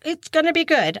think it's going to be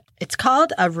good. It's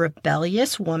called A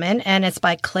Rebellious Woman, and it's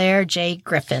by Claire J.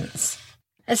 Griffins.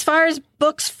 As far as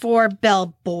books for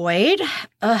Belle Boyd,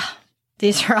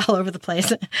 these are all over the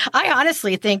place. I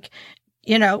honestly think,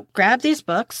 grab these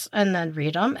books and then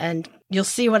read them, and you'll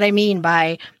see what I mean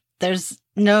by there's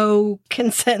no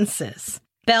consensus.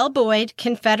 Belle Boyd,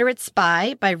 Confederate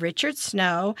Spy by Richard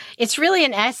Snow. It's really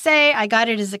an essay. I got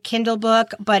it as a Kindle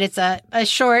book, but it's a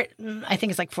short, I think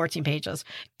it's like 14 pages.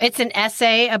 It's an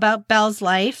essay about Belle's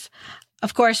life.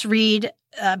 Of course, read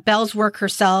Belle's work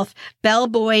herself, Belle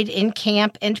Boyd in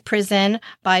Camp and Prison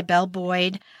by Belle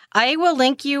Boyd. I will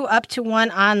link you up to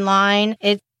one online.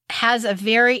 It has a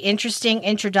very interesting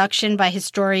introduction by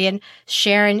historian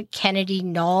Sharon Kennedy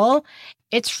Knoll.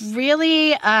 It's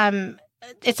really,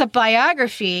 it's a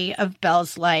biography of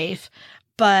Belle's life,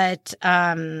 but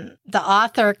the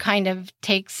author kind of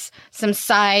takes some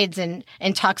sides and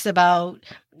talks about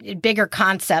bigger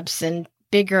concepts and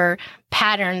bigger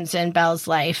patterns in Belle's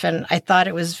life, and I thought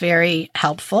it was very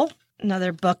helpful.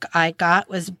 Another book I got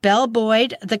was Belle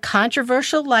Boyd, The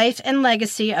Controversial Life and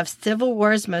Legacy of Civil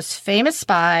War's Most Famous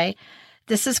Spy.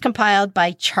 This is compiled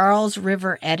by Charles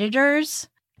River Editors.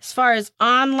 As far as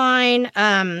online,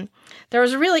 there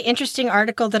was a really interesting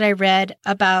article that I read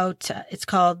about, it's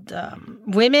called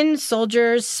Women,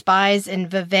 Soldiers, Spies, and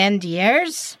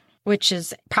Vivandières, which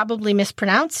is probably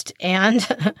mispronounced. And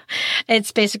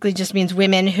it basically just means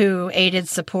women who aided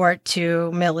support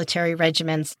to military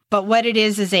regiments. But what it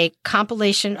is a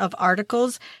compilation of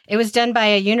articles. It was done by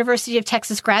a University of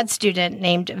Texas grad student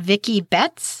named Vicki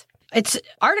Betts. It's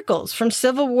articles from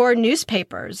Civil War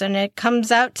newspapers, and it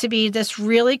comes out to be this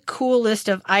really cool list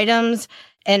of items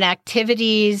and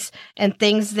activities and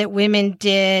things that women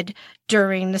did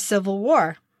during the Civil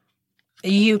War.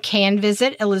 You can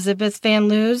visit Elizabeth Van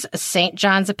Loo's St.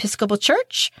 John's Episcopal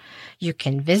Church. You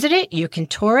can visit it. You can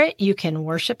tour it. You can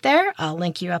worship there. I'll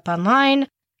link you up online.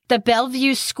 The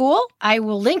Bellevue School, I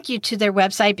will link you to their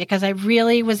website because I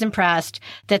really was impressed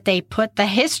that they put the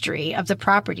history of the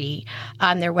property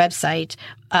on their website.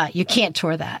 You can't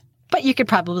tour that, but you could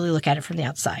probably look at it from the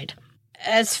outside.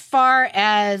 As far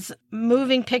as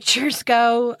moving pictures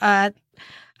go,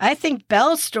 I think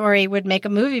Belle's story would make a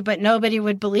movie, but nobody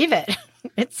would believe it.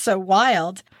 It's so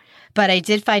wild. But I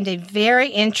did find a very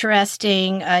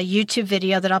interesting YouTube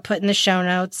video that I'll put in the show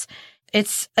notes.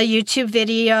 It's a YouTube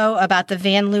video about the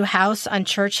Van Loo House on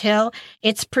Church Hill.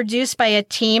 It's produced by a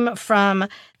team from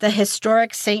the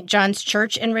historic St. John's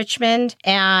Church in Richmond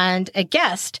and a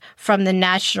guest from the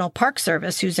National Park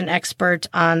Service who's an expert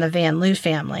on the Van Loo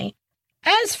family.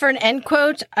 As for an end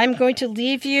quote, I'm going to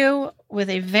leave you with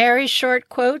a very short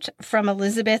quote from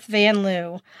Elizabeth Van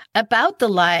Loo about the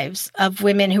lives of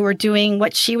women who were doing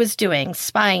what she was doing,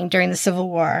 spying during the Civil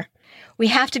War. We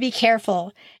have to be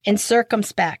careful and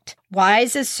circumspect,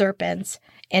 wise as serpents,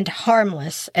 and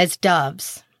harmless as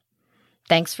doves.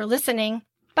 Thanks for listening.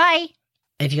 Bye.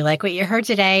 If you like what you heard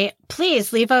today,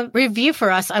 please leave a review for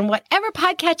us on whatever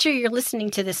podcatcher you're listening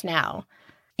to this now.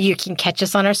 You can catch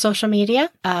us on our social media.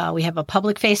 We have a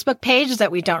public Facebook page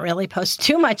that we don't really post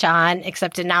too much on,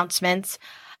 except announcements.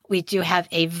 We do have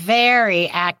a very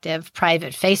active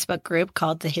private Facebook group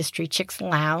called the History Chicks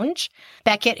Lounge.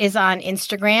 Beckett is on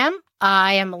Instagram.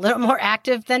 I am a little more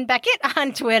active than Beckett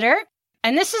on Twitter.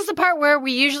 And this is the part where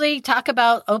we usually talk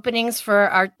about openings for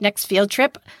our next field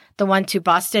trip, the one to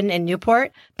Boston and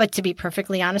Newport. But to be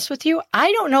perfectly honest with you,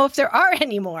 I don't know if there are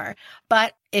anymore.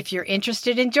 But if you're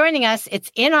interested in joining us,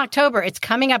 it's in October. It's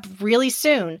coming up really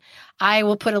soon. I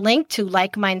will put a link to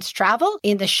Like Minds Travel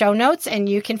in the show notes, and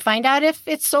you can find out if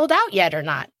it's sold out yet or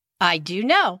not. I do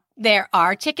know there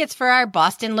are tickets for our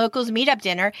Boston Locals Meetup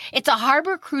Dinner. It's a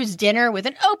harbor cruise dinner with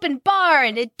an open bar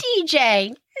and a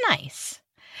DJ. Nice.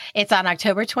 It's on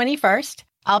October 21st.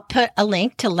 I'll put a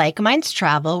link to Like Minds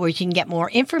Travel where you can get more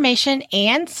information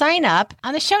and sign up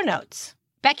on the show notes.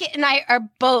 Beckett and I are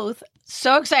both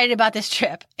so excited about this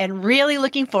trip and really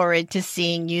looking forward to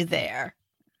seeing you there.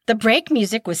 The break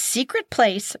music was Secret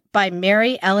Place by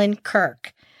Mary Ellen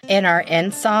Kirk. And our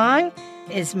end song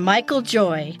is Michael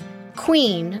Joy,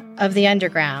 Queen of the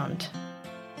Underground.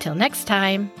 Till next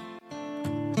time.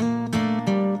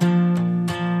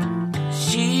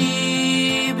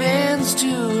 She bends to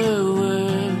her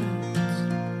words,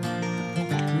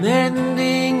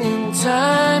 mending in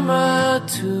time or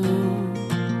two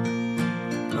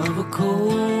of a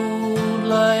cold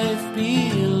life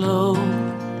below.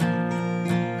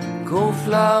 Cold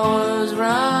flowers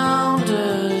round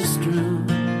her strewn,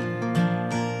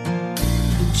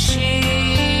 and she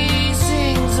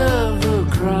sings of her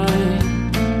crying.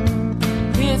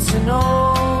 It's an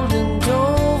old and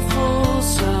doleful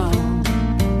song.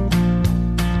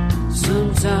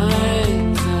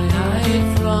 Sometimes I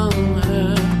hide from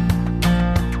her.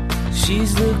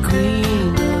 She's the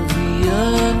queen of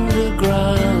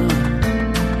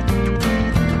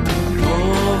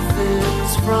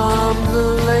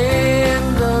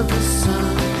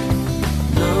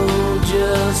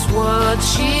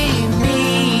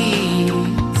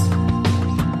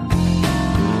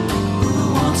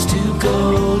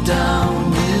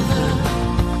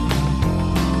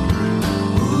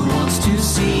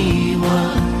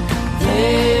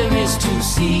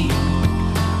see?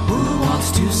 Who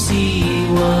wants to see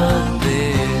what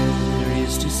there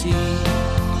is to see?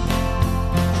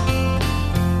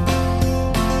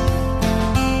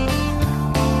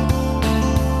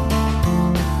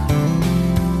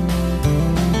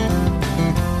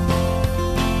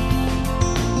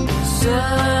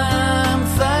 Some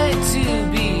fight to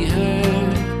be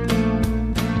heard,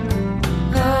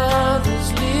 others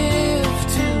live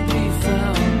to be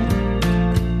found.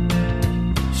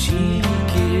 She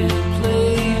can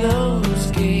play those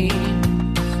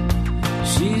games.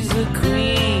 She's the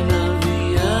queen of the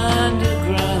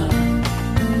underground.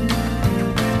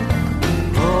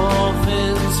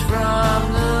 Orphans from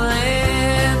the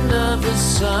land of the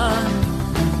sun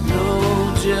know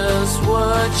just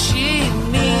what she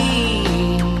means.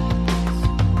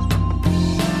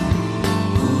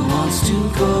 To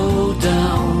go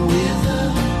down with her?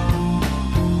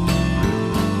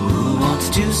 Who wants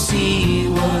to see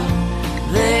what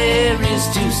there is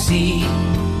to see?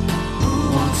 Who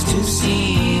wants to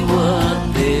see what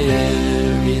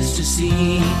there is to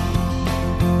see?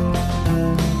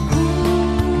 Who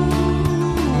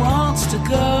wants to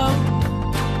go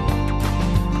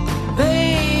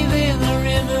bathe in the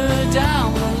river down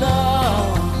below?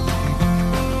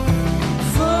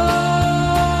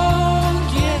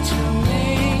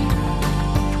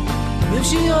 If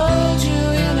she holds you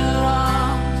in her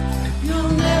arms,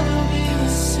 you'll never be the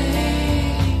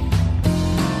same.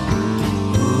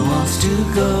 Who wants to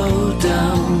go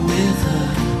down with her?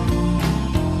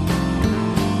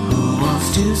 Who wants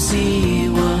to see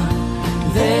what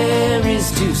there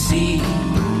is to see?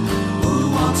 Who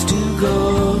wants to go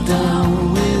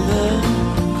down with her?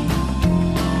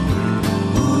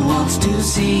 Who wants to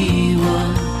see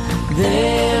what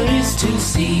there is to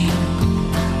see?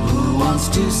 Wants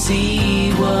to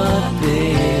see what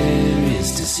there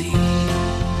is to see.